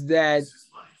 is that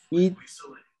it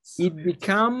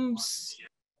becomes,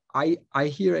 I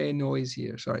hear a noise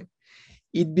here, sorry.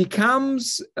 It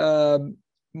becomes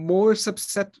more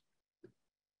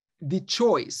the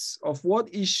choice of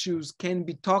what issues can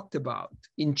be talked about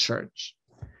in church.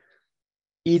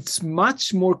 It's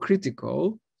much more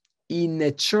critical in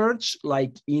a church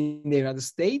like in the United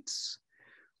States,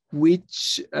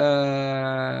 which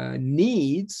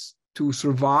needs to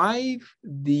survive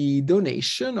the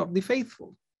donation of the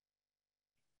faithful.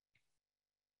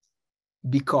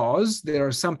 Because there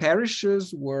are some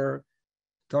parishes where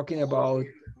talking about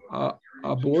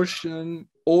abortion,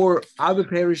 or other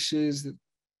parishes that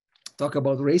talk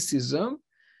about racism,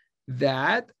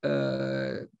 that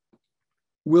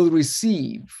will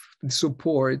receive the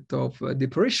support of the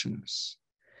parishioners.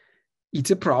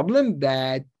 It's a problem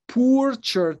that poor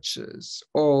churches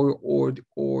or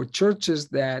churches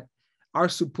that are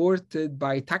supported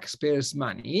by taxpayers'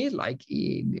 money, like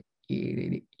in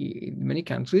many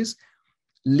countries,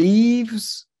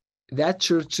 leaves that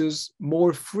churches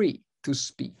more free to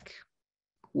speak.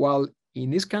 While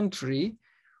in this country,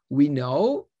 we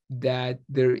know that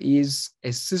there is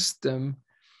a system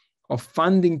of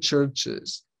funding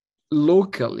churches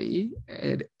locally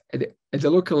at the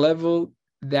local level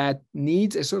that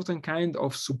needs a certain kind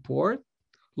of support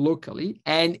locally.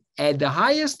 And at the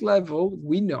highest level,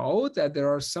 we know that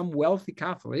there are some wealthy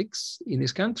Catholics in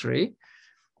this country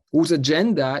whose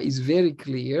agenda is very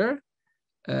clear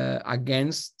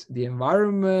against the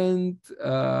environment,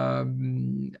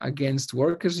 against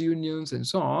workers' unions, and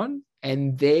so on.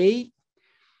 And they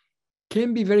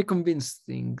can be very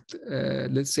convincing,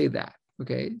 let's say that,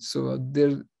 okay? So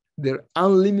their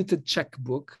unlimited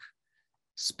checkbook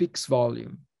speaks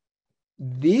volume.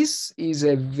 This is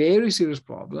a very serious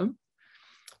problem.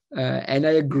 And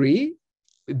I agree,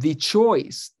 the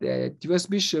choice that US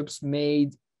bishops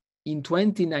made in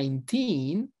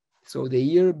 2019, so the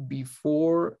year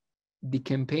before the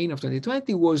campaign of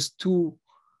 2020, was to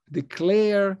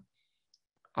declare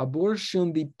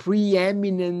abortion the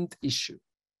preeminent issue.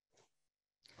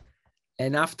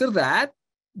 And after that,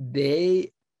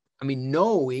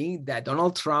 knowing that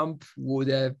Donald Trump would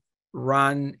have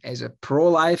run as a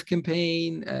pro-life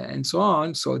campaign and so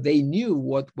on, so they knew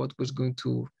what was going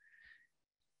to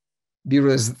be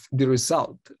the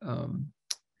result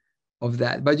of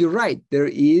that. But you're right, there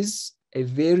is a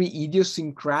very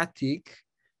idiosyncratic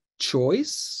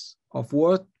choice of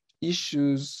what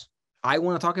issues I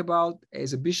want to talk about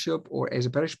as a bishop or as a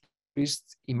parish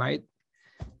priest.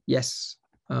 Yes.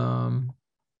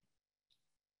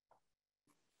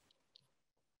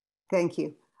 Thank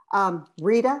you.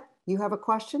 Rita, you have a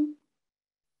question?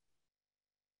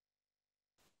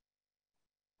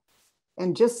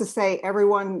 And just to say,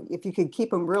 everyone, if you could keep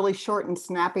them really short and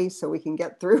snappy so we can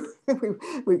get through.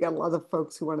 We've got a lot of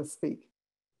folks who want to speak.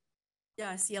 Yeah,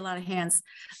 I see a lot of hands.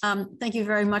 Thank you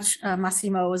very much,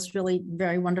 Massimo. It was really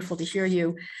very wonderful to hear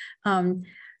you.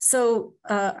 So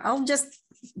I'll just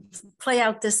play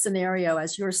out this scenario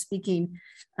as you're speaking,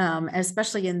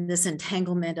 especially in this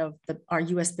entanglement of our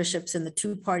US bishops in the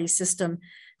two-party system.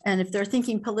 And if they're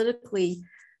thinking politically,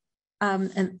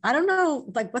 and I don't know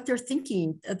what they're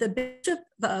thinking.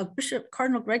 Bishop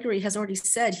Cardinal Gregory has already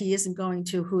said he isn't going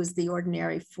to, who is the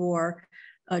ordinary for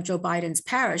Joe Biden's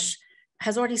parish,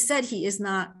 has already said he is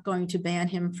not going to ban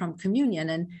him from communion.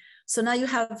 And so now you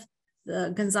have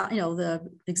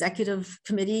the executive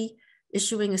committee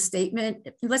issuing a statement.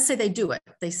 Let's say they do it.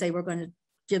 They say, we're going to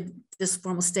give this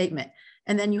formal statement.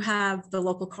 And then you have the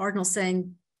local cardinal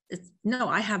saying, no,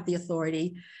 I have the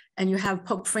authority. And you have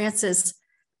Pope Francis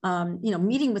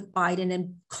meeting with Biden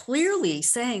and clearly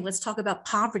saying, let's talk about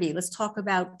poverty, let's talk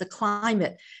about the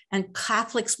climate and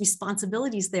Catholics'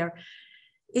 responsibilities there.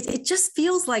 It just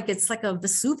feels like it's like a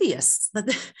Vesuvius.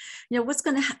 What's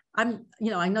going to happen?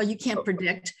 I know you can't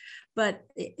predict, but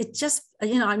it just,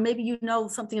 maybe you know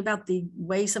something about the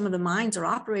way some of the minds are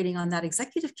operating on that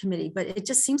executive committee, but it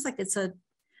just seems like it's a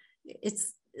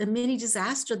mini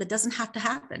disaster that doesn't have to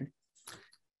happen.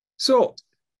 So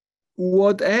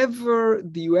whatever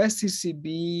the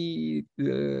USCCB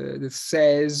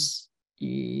says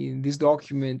in this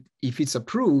document, if it's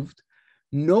approved,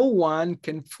 no one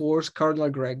can force Cardinal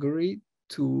Gregory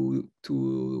to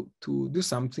do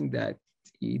something that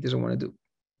he doesn't want to do.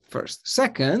 First.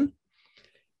 Second,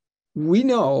 we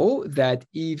know that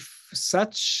if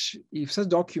such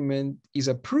document is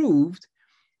approved,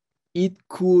 it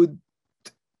could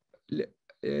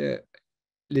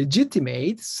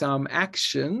legitimate some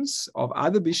actions of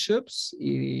other bishops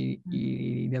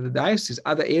in other dioceses,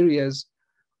 other areas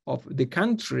of the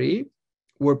country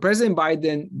where President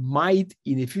Biden might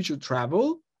in the future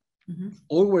travel,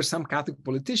 or where some Catholic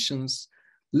politicians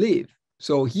live.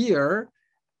 So here,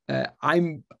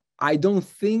 I don't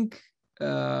think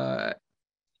it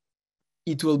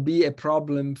will be a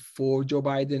problem for Joe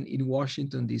Biden in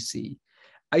Washington, D.C.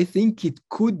 I think it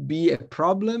could be a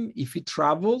problem if he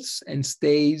travels and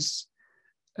stays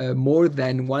more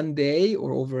than one day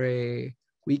or over a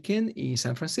weekend in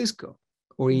San Francisco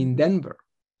or in Denver.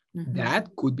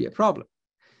 That could be a problem.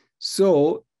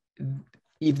 So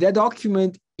if that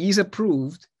document is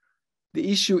approved, the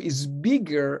issue is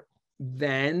bigger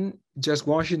than just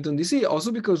Washington, D.C.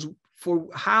 Also because for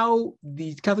how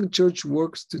the Catholic Church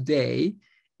works today,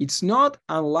 it's not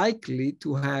unlikely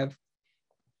to have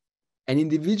an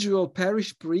individual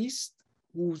parish priest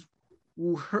who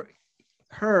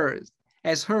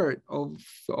has heard of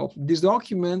this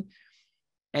document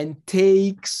and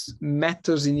takes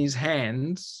matters in his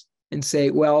hands and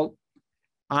say, well,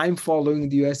 I'm following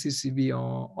the USCCB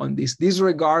on this,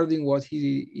 disregarding what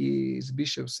his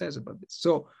bishop says about this.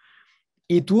 So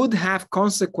it would have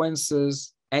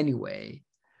consequences anyway,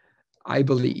 I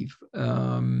believe.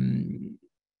 And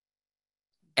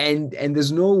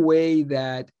there's no way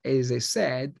that, as I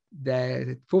said,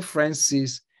 that Pope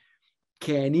Francis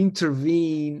can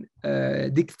intervene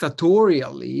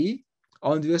dictatorially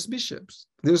on the US bishops.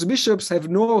 The US bishops have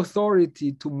no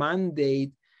authority to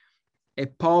mandate a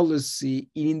policy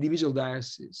in individual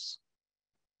dioceses,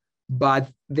 but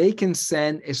they can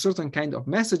send a certain kind of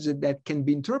message that can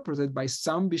be interpreted by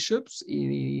some bishops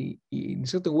in a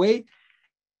certain way.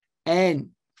 And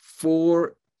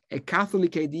for a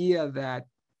Catholic idea that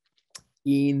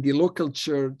in the local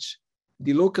church,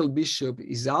 the local bishop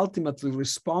is ultimately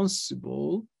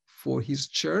responsible for his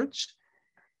church,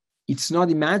 it's not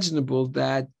imaginable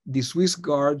that the Swiss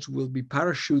Guards will be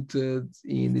parachuted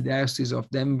in the Diocese of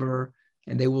Denver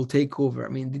and they will take over. I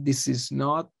mean, this is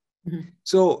not. Mm-hmm.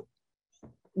 So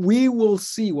we will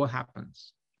see what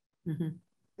happens. Mm-hmm.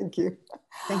 Thank you.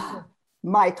 Thank you.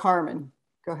 Mike Harmon,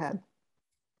 go ahead.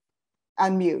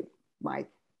 Unmute,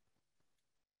 Mike.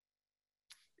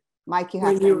 Mike, you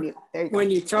have to unmute. There you go.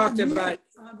 When you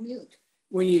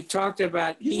talked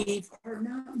about Eve,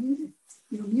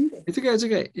 it's okay. It's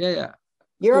okay. Yeah.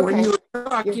 You're okay. When you were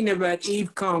talking about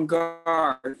Eve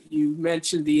Congar, you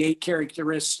mentioned the 8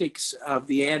 characteristics of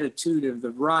the attitude of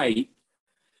the right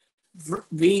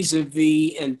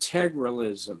vis-a-vis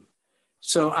integralism.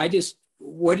 So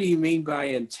what do you mean by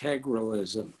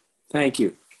integralism? Thank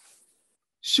you.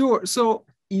 Sure. So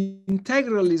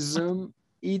integralism,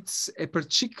 it's a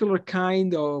particular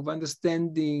kind of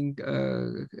understanding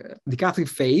the Catholic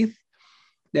faith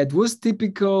that was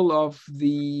typical of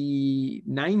the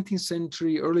 19th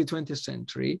century, early 20th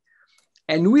century.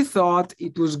 And we thought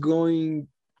it was going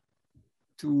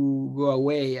to go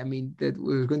away. I mean, that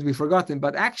was going to be forgotten.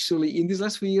 But actually, in these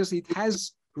last few years, it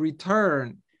has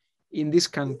returned in this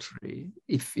country,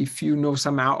 if you know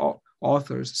some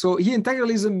authors. So here,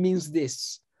 integralism means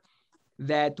this,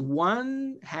 that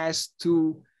one has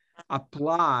to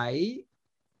apply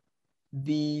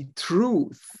the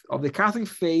truth of the Catholic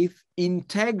faith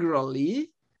integrally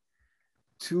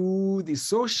to the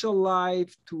social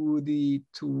life, to the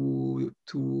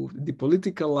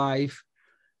political life,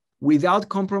 without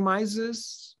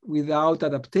compromises, without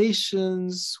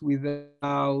adaptations,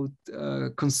 without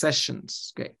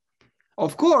concessions. Okay.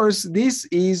 Of course, this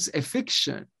is a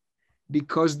fiction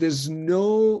because there's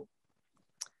no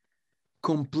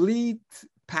complete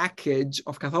package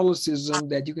of Catholicism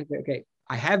that you can say, okay,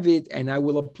 I have it and I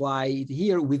will apply it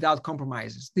here without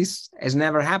compromises. This has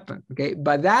never happened, okay?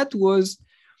 But that was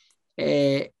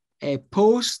a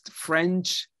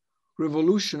post-French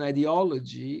Revolution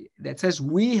ideology that says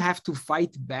we have to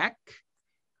fight back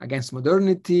against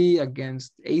modernity,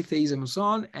 against atheism and so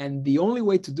on. And the only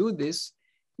way to do this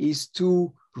is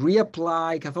to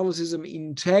reapply Catholicism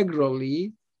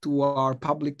integrally to our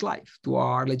public life, to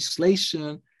our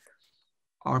legislation,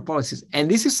 our policies.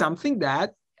 And this is something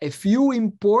that a few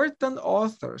important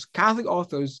authors, Catholic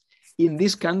authors in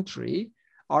this country,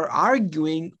 are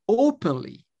arguing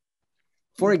openly.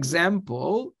 For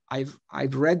example,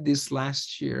 I've read this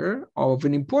last year of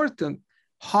an important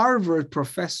Harvard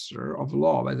professor of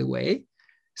law, by the way,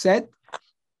 said,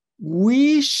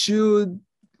 we should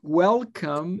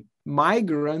welcome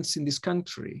migrants in this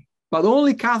country, but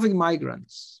only Catholic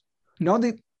migrants, not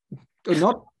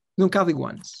non-Catholic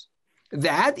ones.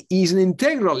 That is an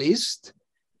integralist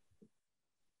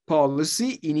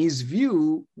policy in his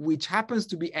view, which happens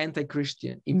to be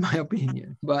anti-Christian, in my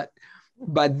opinion. But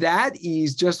that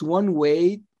is just one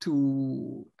way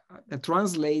to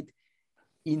translate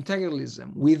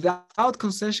integralism without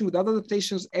concession, without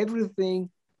adaptations,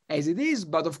 everything as it is.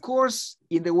 But of course,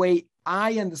 in the way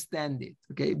I understand it,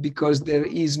 okay, because there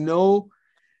is no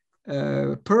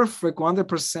perfect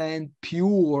 100%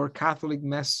 pure Catholic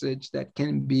message that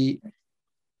can be,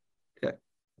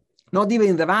 not even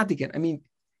in the Vatican. I mean,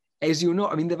 as you know,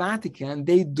 I mean, the Vatican,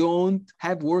 they don't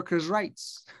have workers'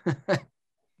 rights.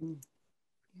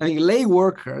 I mean, lay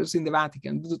workers in the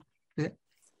Vatican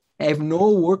have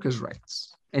no workers'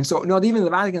 rights. And so not even the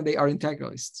Vatican, they are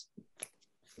integralists.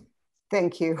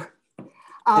 Thank you.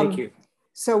 Thank you.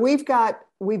 So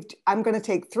I'm going to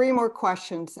take 3 more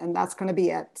questions and that's going to be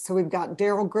it. So we've got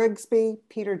Daryl Grigsby,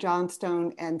 Peter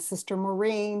Johnstone, and Sister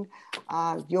Maureen.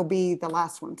 You'll be the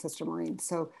last one, Sister Maureen.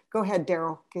 So go ahead,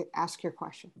 Daryl, ask your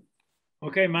question.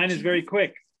 Okay, mine is very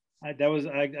quick. I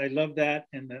love that.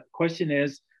 And the question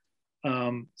is,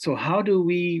 So how do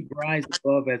we rise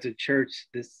above as a church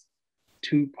this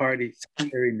two-party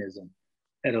sectarianism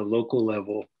at a local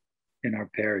level in our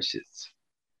parishes?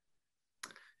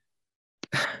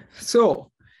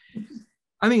 So,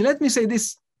 I mean, let me say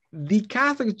this: the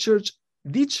Catholic Church,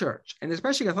 the church, and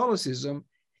especially Catholicism,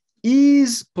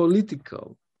 is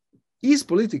political,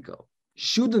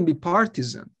 shouldn't be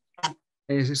partisan.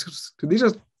 So these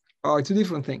are two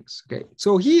different things. Okay,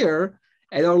 so here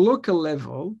at our local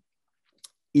level,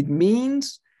 it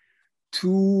means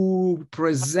to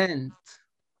present,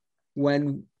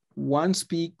 when one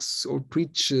speaks or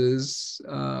preaches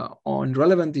on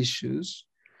relevant issues,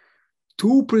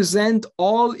 to present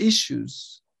all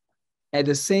issues at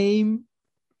the same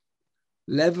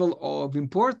level of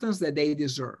importance that they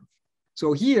deserve.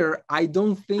 So here, I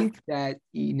don't think that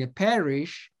in a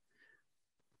parish,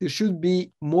 there should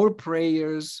be more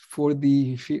prayers for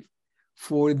the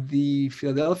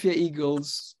Philadelphia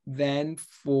Eagles than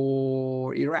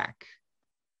for Iraq.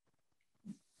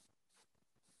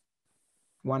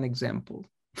 One example,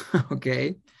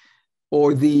 okay?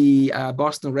 Or the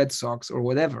Boston Red Sox or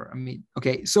whatever. I mean,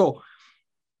 okay, so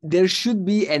there should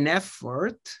be an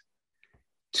effort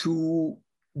to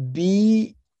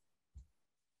be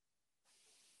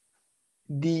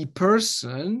the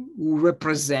person who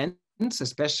represents,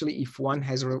 especially if one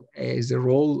has a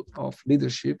role of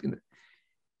leadership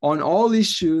on all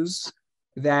issues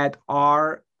that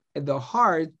are at the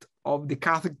heart of the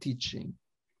Catholic teaching,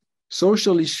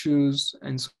 social issues,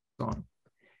 and so on.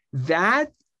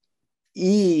 That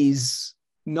is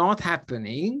not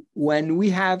happening when we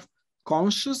have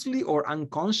consciously or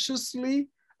unconsciously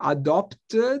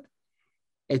adopted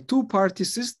a two-party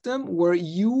system where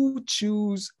you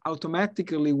choose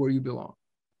automatically where you belong.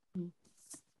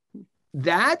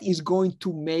 That is going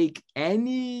to make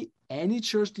any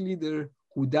church leader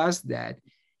who does that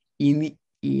in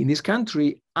this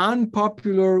country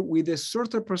unpopular with a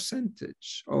certain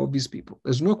percentage of these people.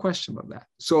 There's no question about that.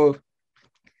 So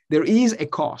there is a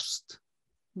cost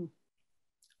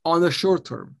on the short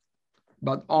term,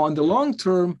 but on the long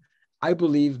term, I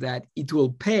believe that it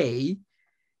will pay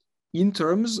in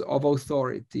terms of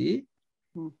authority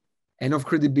and of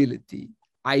credibility,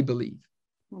 I believe.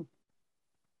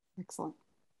 Excellent.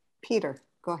 Peter,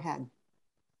 go ahead.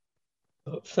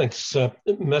 Thanks,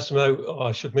 Massimo.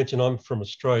 I should mention I'm from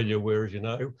Australia, where, as you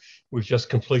know, we've just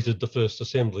completed the first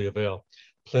assembly of our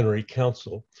plenary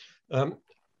council.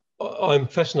 I'm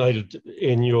fascinated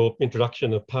in your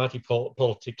introduction of party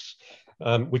politics,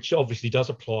 which obviously does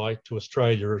apply to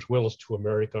Australia as well as to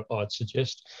America, I'd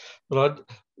suggest. But I'd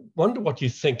wonder what you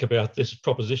think about this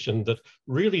proposition that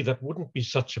really that wouldn't be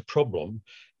such a problem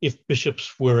if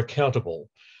bishops were accountable.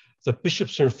 That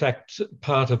bishops are in fact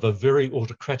part of a very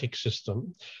autocratic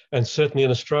system. And certainly in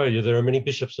Australia, there are many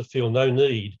bishops that feel no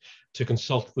need to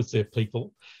consult with their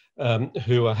people,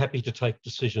 who are happy to take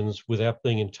decisions without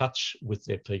being in touch with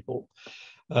their people.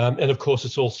 And of course,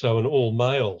 it's also an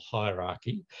all-male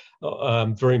hierarchy,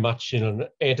 very much in an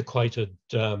antiquated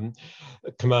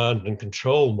command and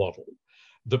control model.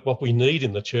 That what we need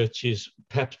in the church is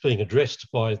perhaps being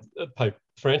addressed by Pope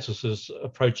Francis's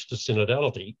approach to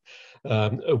synodality,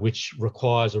 which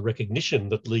requires a recognition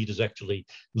that leaders actually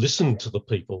listen to the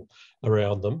people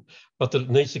around them, but that it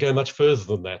needs to go much further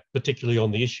than that, particularly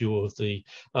on the issue of the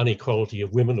inequality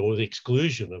of women or the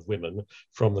exclusion of women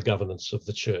from the governance of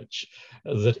the church.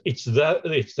 That it's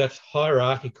that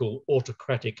hierarchical,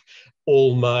 autocratic,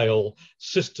 all-male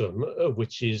system,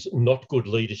 which is not good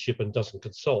leadership and doesn't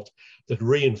consult, that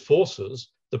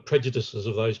reinforces the prejudices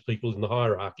of those people in the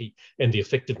hierarchy and the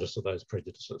effectiveness of those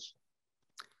prejudices.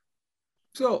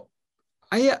 So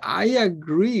I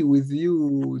agree with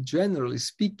you, generally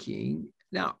speaking.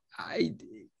 Now,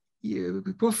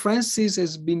 Pope Francis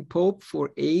has been Pope for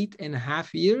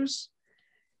 8.5 years.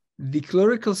 The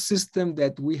clerical system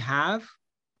that we have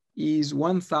is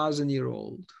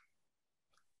 1,000-year-old.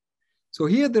 So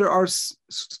here there's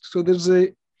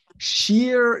a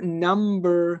sheer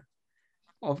number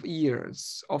of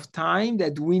years of time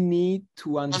that we need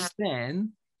to understand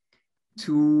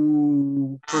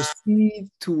to proceed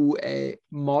to a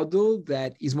model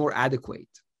that is more adequate.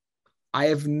 I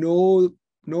have no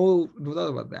doubt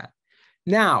about that.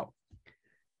 Now,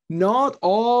 not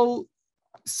all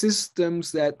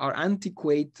systems that are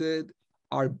antiquated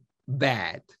are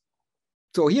bad.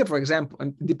 So here, for example,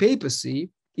 the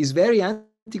papacy is very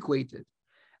antiquated.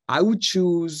 I would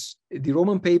choose the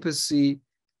Roman papacy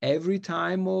every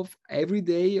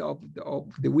day of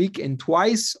the week and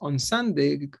twice on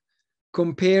Sunday,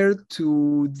 compared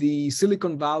to the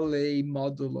Silicon Valley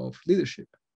model of leadership.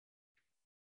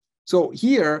 So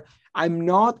here, I'm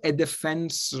not a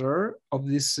defender of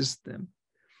this system,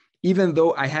 even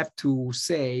though I have to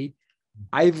say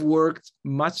I've worked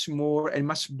much more and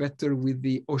much better with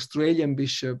the Australian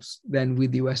bishops than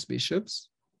with the US bishops.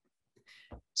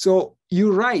 So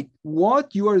you're right.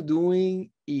 What you are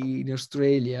doing in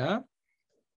Australia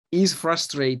is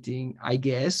frustrating, I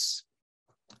guess,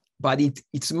 but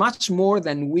it's much more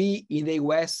than we in the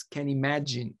US can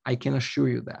imagine. I can assure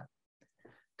you that.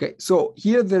 Okay, so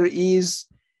here there is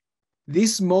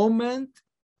this moment.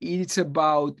 It's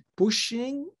about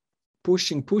pushing,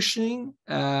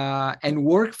 and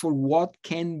work for what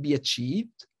can be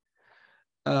achieved.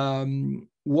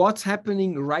 What's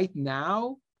happening right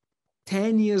now,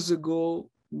 10 years ago,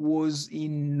 was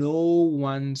in no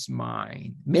one's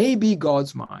mind, maybe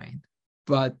God's mind,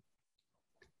 but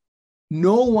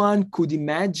no one could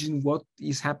imagine what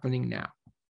is happening now.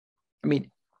 I mean,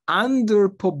 under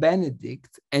Pope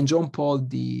Benedict and John Paul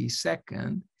II,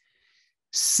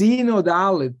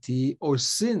 synodality or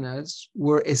synods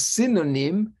were a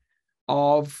synonym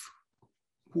of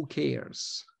who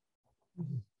cares?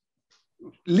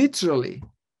 Literally.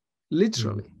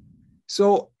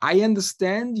 So I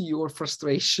understand your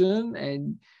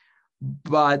frustration,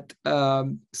 but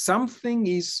something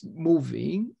is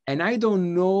moving, and I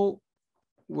don't know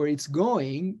where it's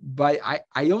going, but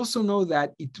I also know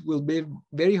that it will be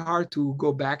very hard to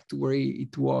go back to where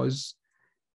it was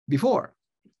before.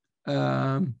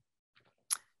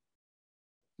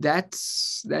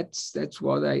 That's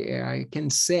what I can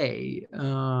say.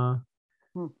 I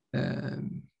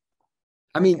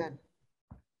mean,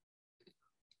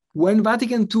 when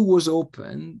Vatican II was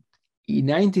opened in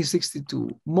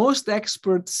 1962, most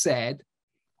experts said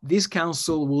this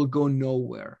council will go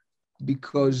nowhere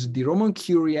because the Roman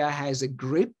Curia has a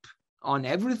grip on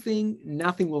everything.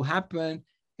 Nothing will happen.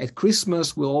 At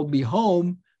Christmas, we'll all be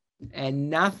home, and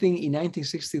nothing in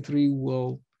 1963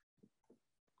 will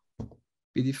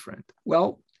be different.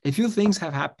 Well, a few things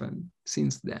have happened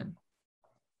since then.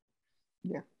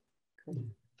 Yeah. Good.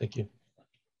 Thank you.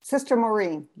 Sister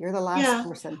Maureen, you're the last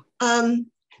person.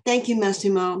 Thank you,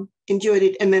 Massimo. Enjoyed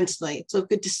it immensely. So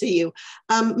good to see you.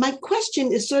 My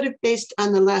question is sort of based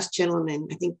on the last gentleman,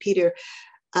 I think Peter,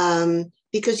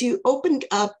 because you opened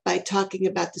up by talking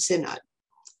about the synod.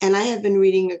 And I have been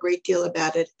reading a great deal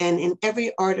about it. And in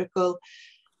every article,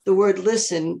 the word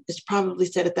listen is probably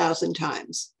said 1,000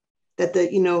 times. That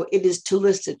it is to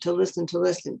listen, to listen, to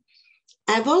listen.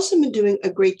 I've also been doing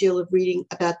a great deal of reading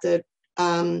about the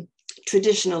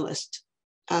traditionalist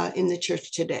in the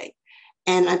church today.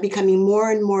 And I'm becoming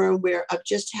more and more aware of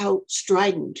just how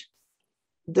strident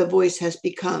the voice has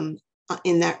become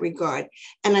in that regard.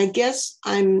 And I guess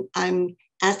I'm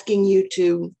asking you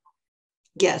to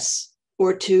guess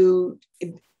or to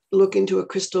look into a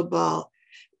crystal ball.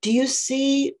 Do you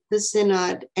see the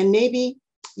synod, and maybe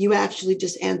you actually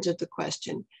just answered the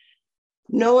question.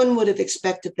 No one would have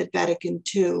expected that Vatican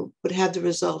II would have the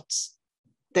results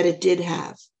that it did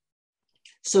have.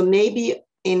 So maybe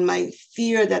in my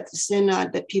fear that the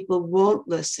synod, that people won't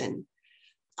listen,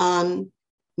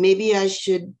 maybe I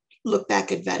should look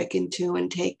back at Vatican II and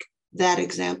take that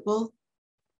example,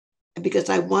 because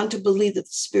I want to believe that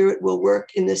the Spirit will work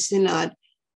in the synod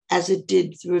as it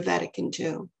did through Vatican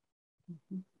II.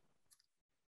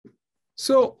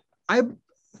 So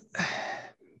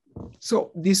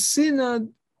the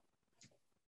synod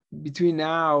between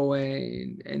now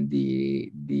and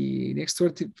the next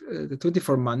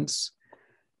 24 months,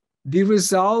 the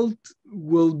result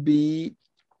will be,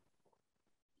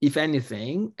 if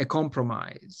anything, a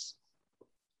compromise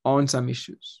on some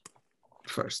issues.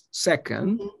 First.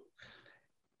 Second,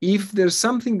 if there's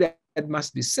something that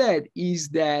must be said, is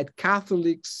that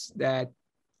Catholics that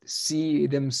see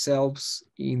themselves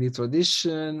in the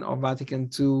tradition of Vatican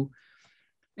II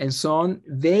and so on,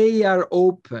 they are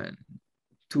open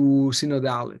to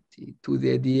synodality, to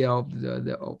the idea of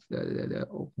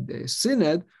the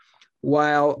synod,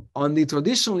 while on the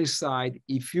traditionalist side,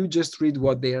 if you just read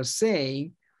what they are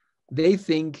saying, they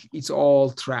think it's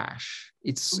all trash.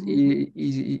 It's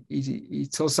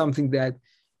all something that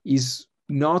is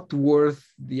not worth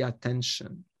the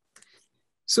attention.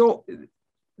 So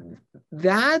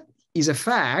that is a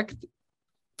fact.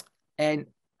 And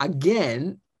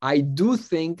again, I do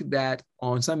think that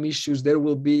on some issues, there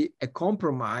will be a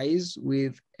compromise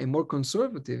with a more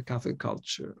conservative Catholic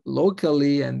culture,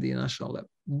 locally and the national level.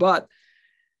 But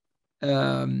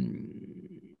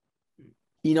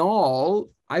in all,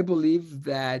 I believe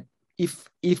that if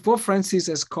Pope Francis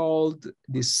has called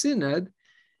the synod,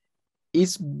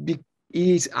 it's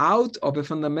out of a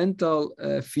fundamental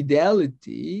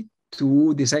fidelity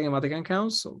to the Second Vatican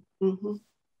Council.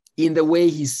 in the way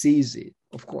he sees it,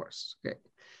 of course. Okay.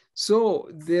 So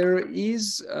there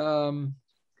is,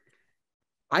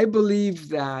 I believe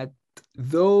that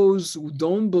those who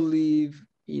don't believe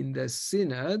in the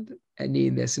synod and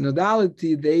in the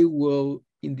synodality, they will,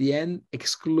 in the end,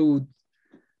 exclude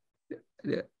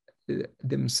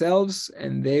themselves,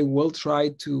 and they will try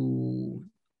to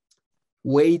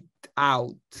wait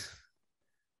out.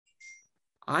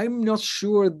 I'm not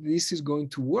sure this is going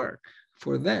to work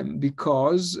for them,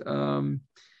 because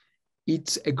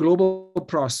it's a global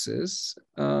process.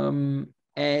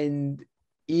 And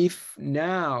if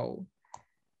now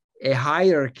a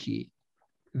hierarchy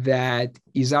that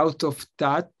is out of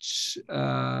touch,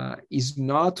 is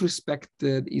not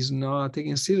respected, is not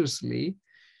taken seriously,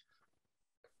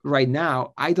 right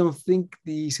now, I don't think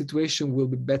the situation will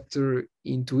be better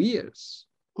in 2 years.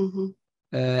 Mm-hmm.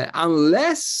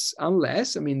 Unless,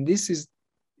 I mean, this is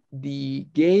the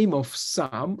game of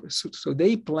some, so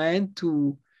they plan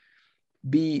to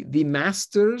be the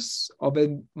masters of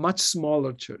a much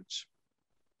smaller church.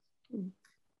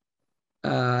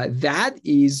 That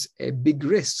is a big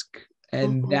risk,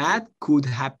 and that could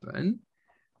happen.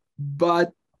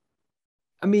 But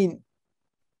I mean,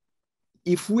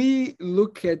 if we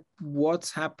look at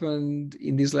what's happened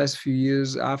in these last few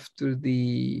years after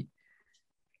the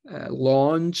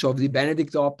launch of the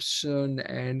Benedict option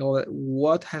and all that,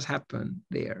 what has happened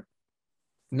there?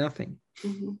 Nothing.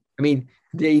 Mm-hmm. I mean,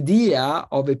 the idea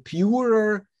of a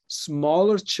purer,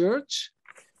 smaller church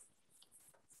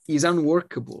is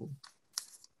unworkable,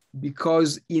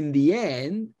 because in the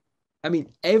end, I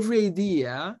mean, every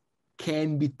idea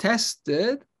can be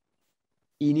tested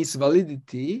in its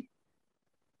validity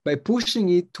by pushing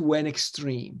it to an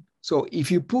extreme. So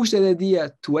if you push that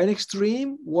idea to an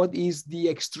extreme, what is the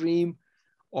extreme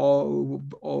of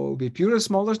a pure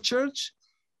smaller church?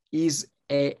 Is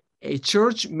a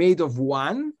church made of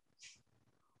one,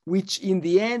 which in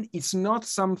the end, it's not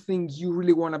something you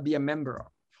really want to be a member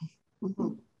of.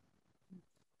 Mm-hmm.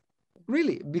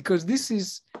 Really, because this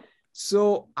is,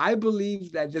 so I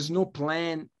believe that there's no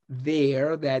plan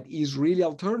there that is really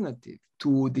alternative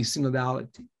to the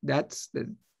synodality. That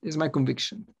is my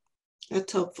conviction.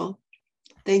 That's helpful.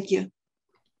 Thank you.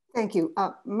 Thank you.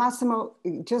 Massimo,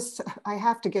 I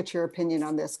have to get your opinion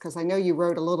on this, because I know you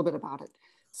wrote a little bit about it.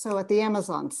 So at the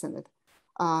Amazon Synod,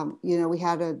 we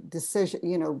had a decision,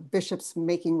 bishops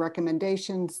making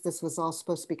recommendations. This was all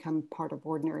supposed to become part of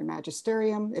ordinary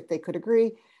magisterium, if they could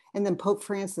agree. And then Pope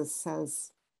Francis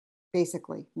says,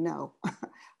 basically, no.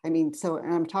 I mean,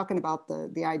 and I'm talking about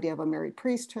the idea of a married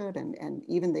priesthood, and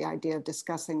even the idea of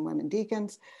discussing women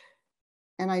deacons.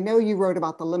 And I know you wrote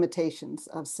about the limitations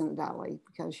of synodality,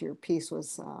 because your piece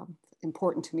was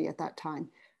important to me at that time.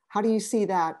 How do you see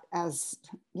that as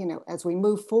we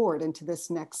move forward into this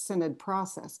next synod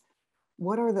process?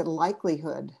 What's the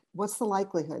likelihood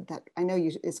that, I know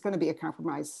it's going to be a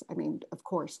compromise, I mean, of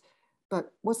course,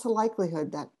 but what's the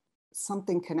likelihood that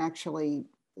something can actually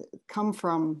come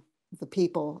from the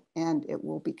people and it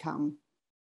will become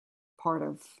part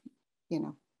of,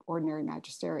 ordinary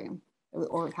magisterium,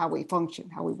 or how we function,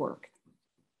 how we work?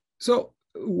 So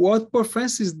what Pope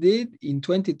Francis did in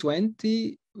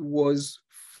 2020 was,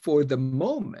 for the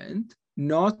moment,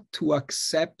 not to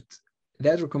accept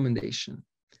that recommendation.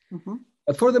 Mm-hmm.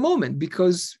 But for the moment,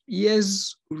 because he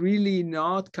has really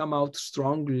not come out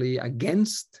strongly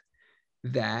against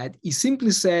that, he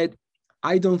simply said,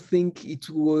 I don't think it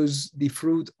was the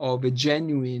fruit of a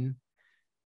genuine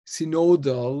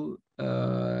synodal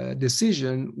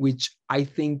decision, which I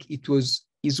think it was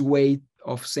his way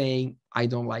of saying, I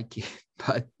don't like it.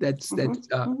 But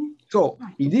so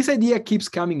if this idea keeps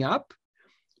coming up,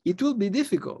 it will be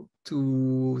difficult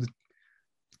to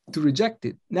reject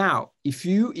it. Now, if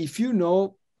you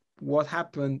know what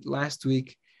happened last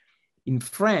week in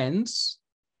France,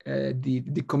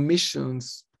 the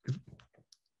Commission's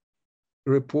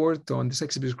report on the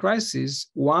sex abuse crisis,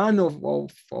 one of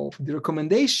the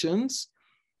recommendations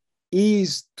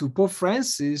is to Pope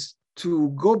Francis to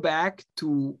go back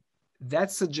to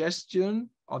that suggestion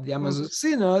of the Amazon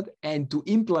Synod and to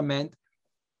implement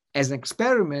as an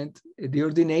experiment the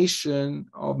ordination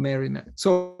of married men.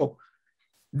 So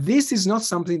this is not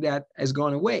something that has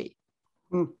gone away.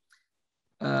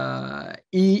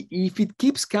 If it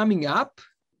keeps coming up,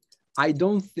 I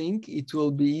don't think it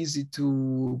will be easy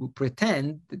to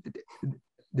pretend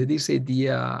that this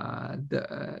idea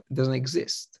doesn't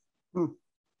exist.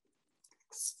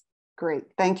 Great.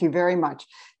 Thank you very much.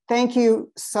 Thank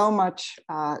you so much,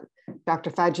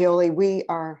 Dr. Faggioli.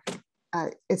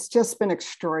 It's just been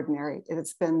extraordinary.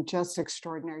 It's been just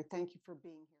extraordinary. Thank you for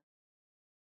being here.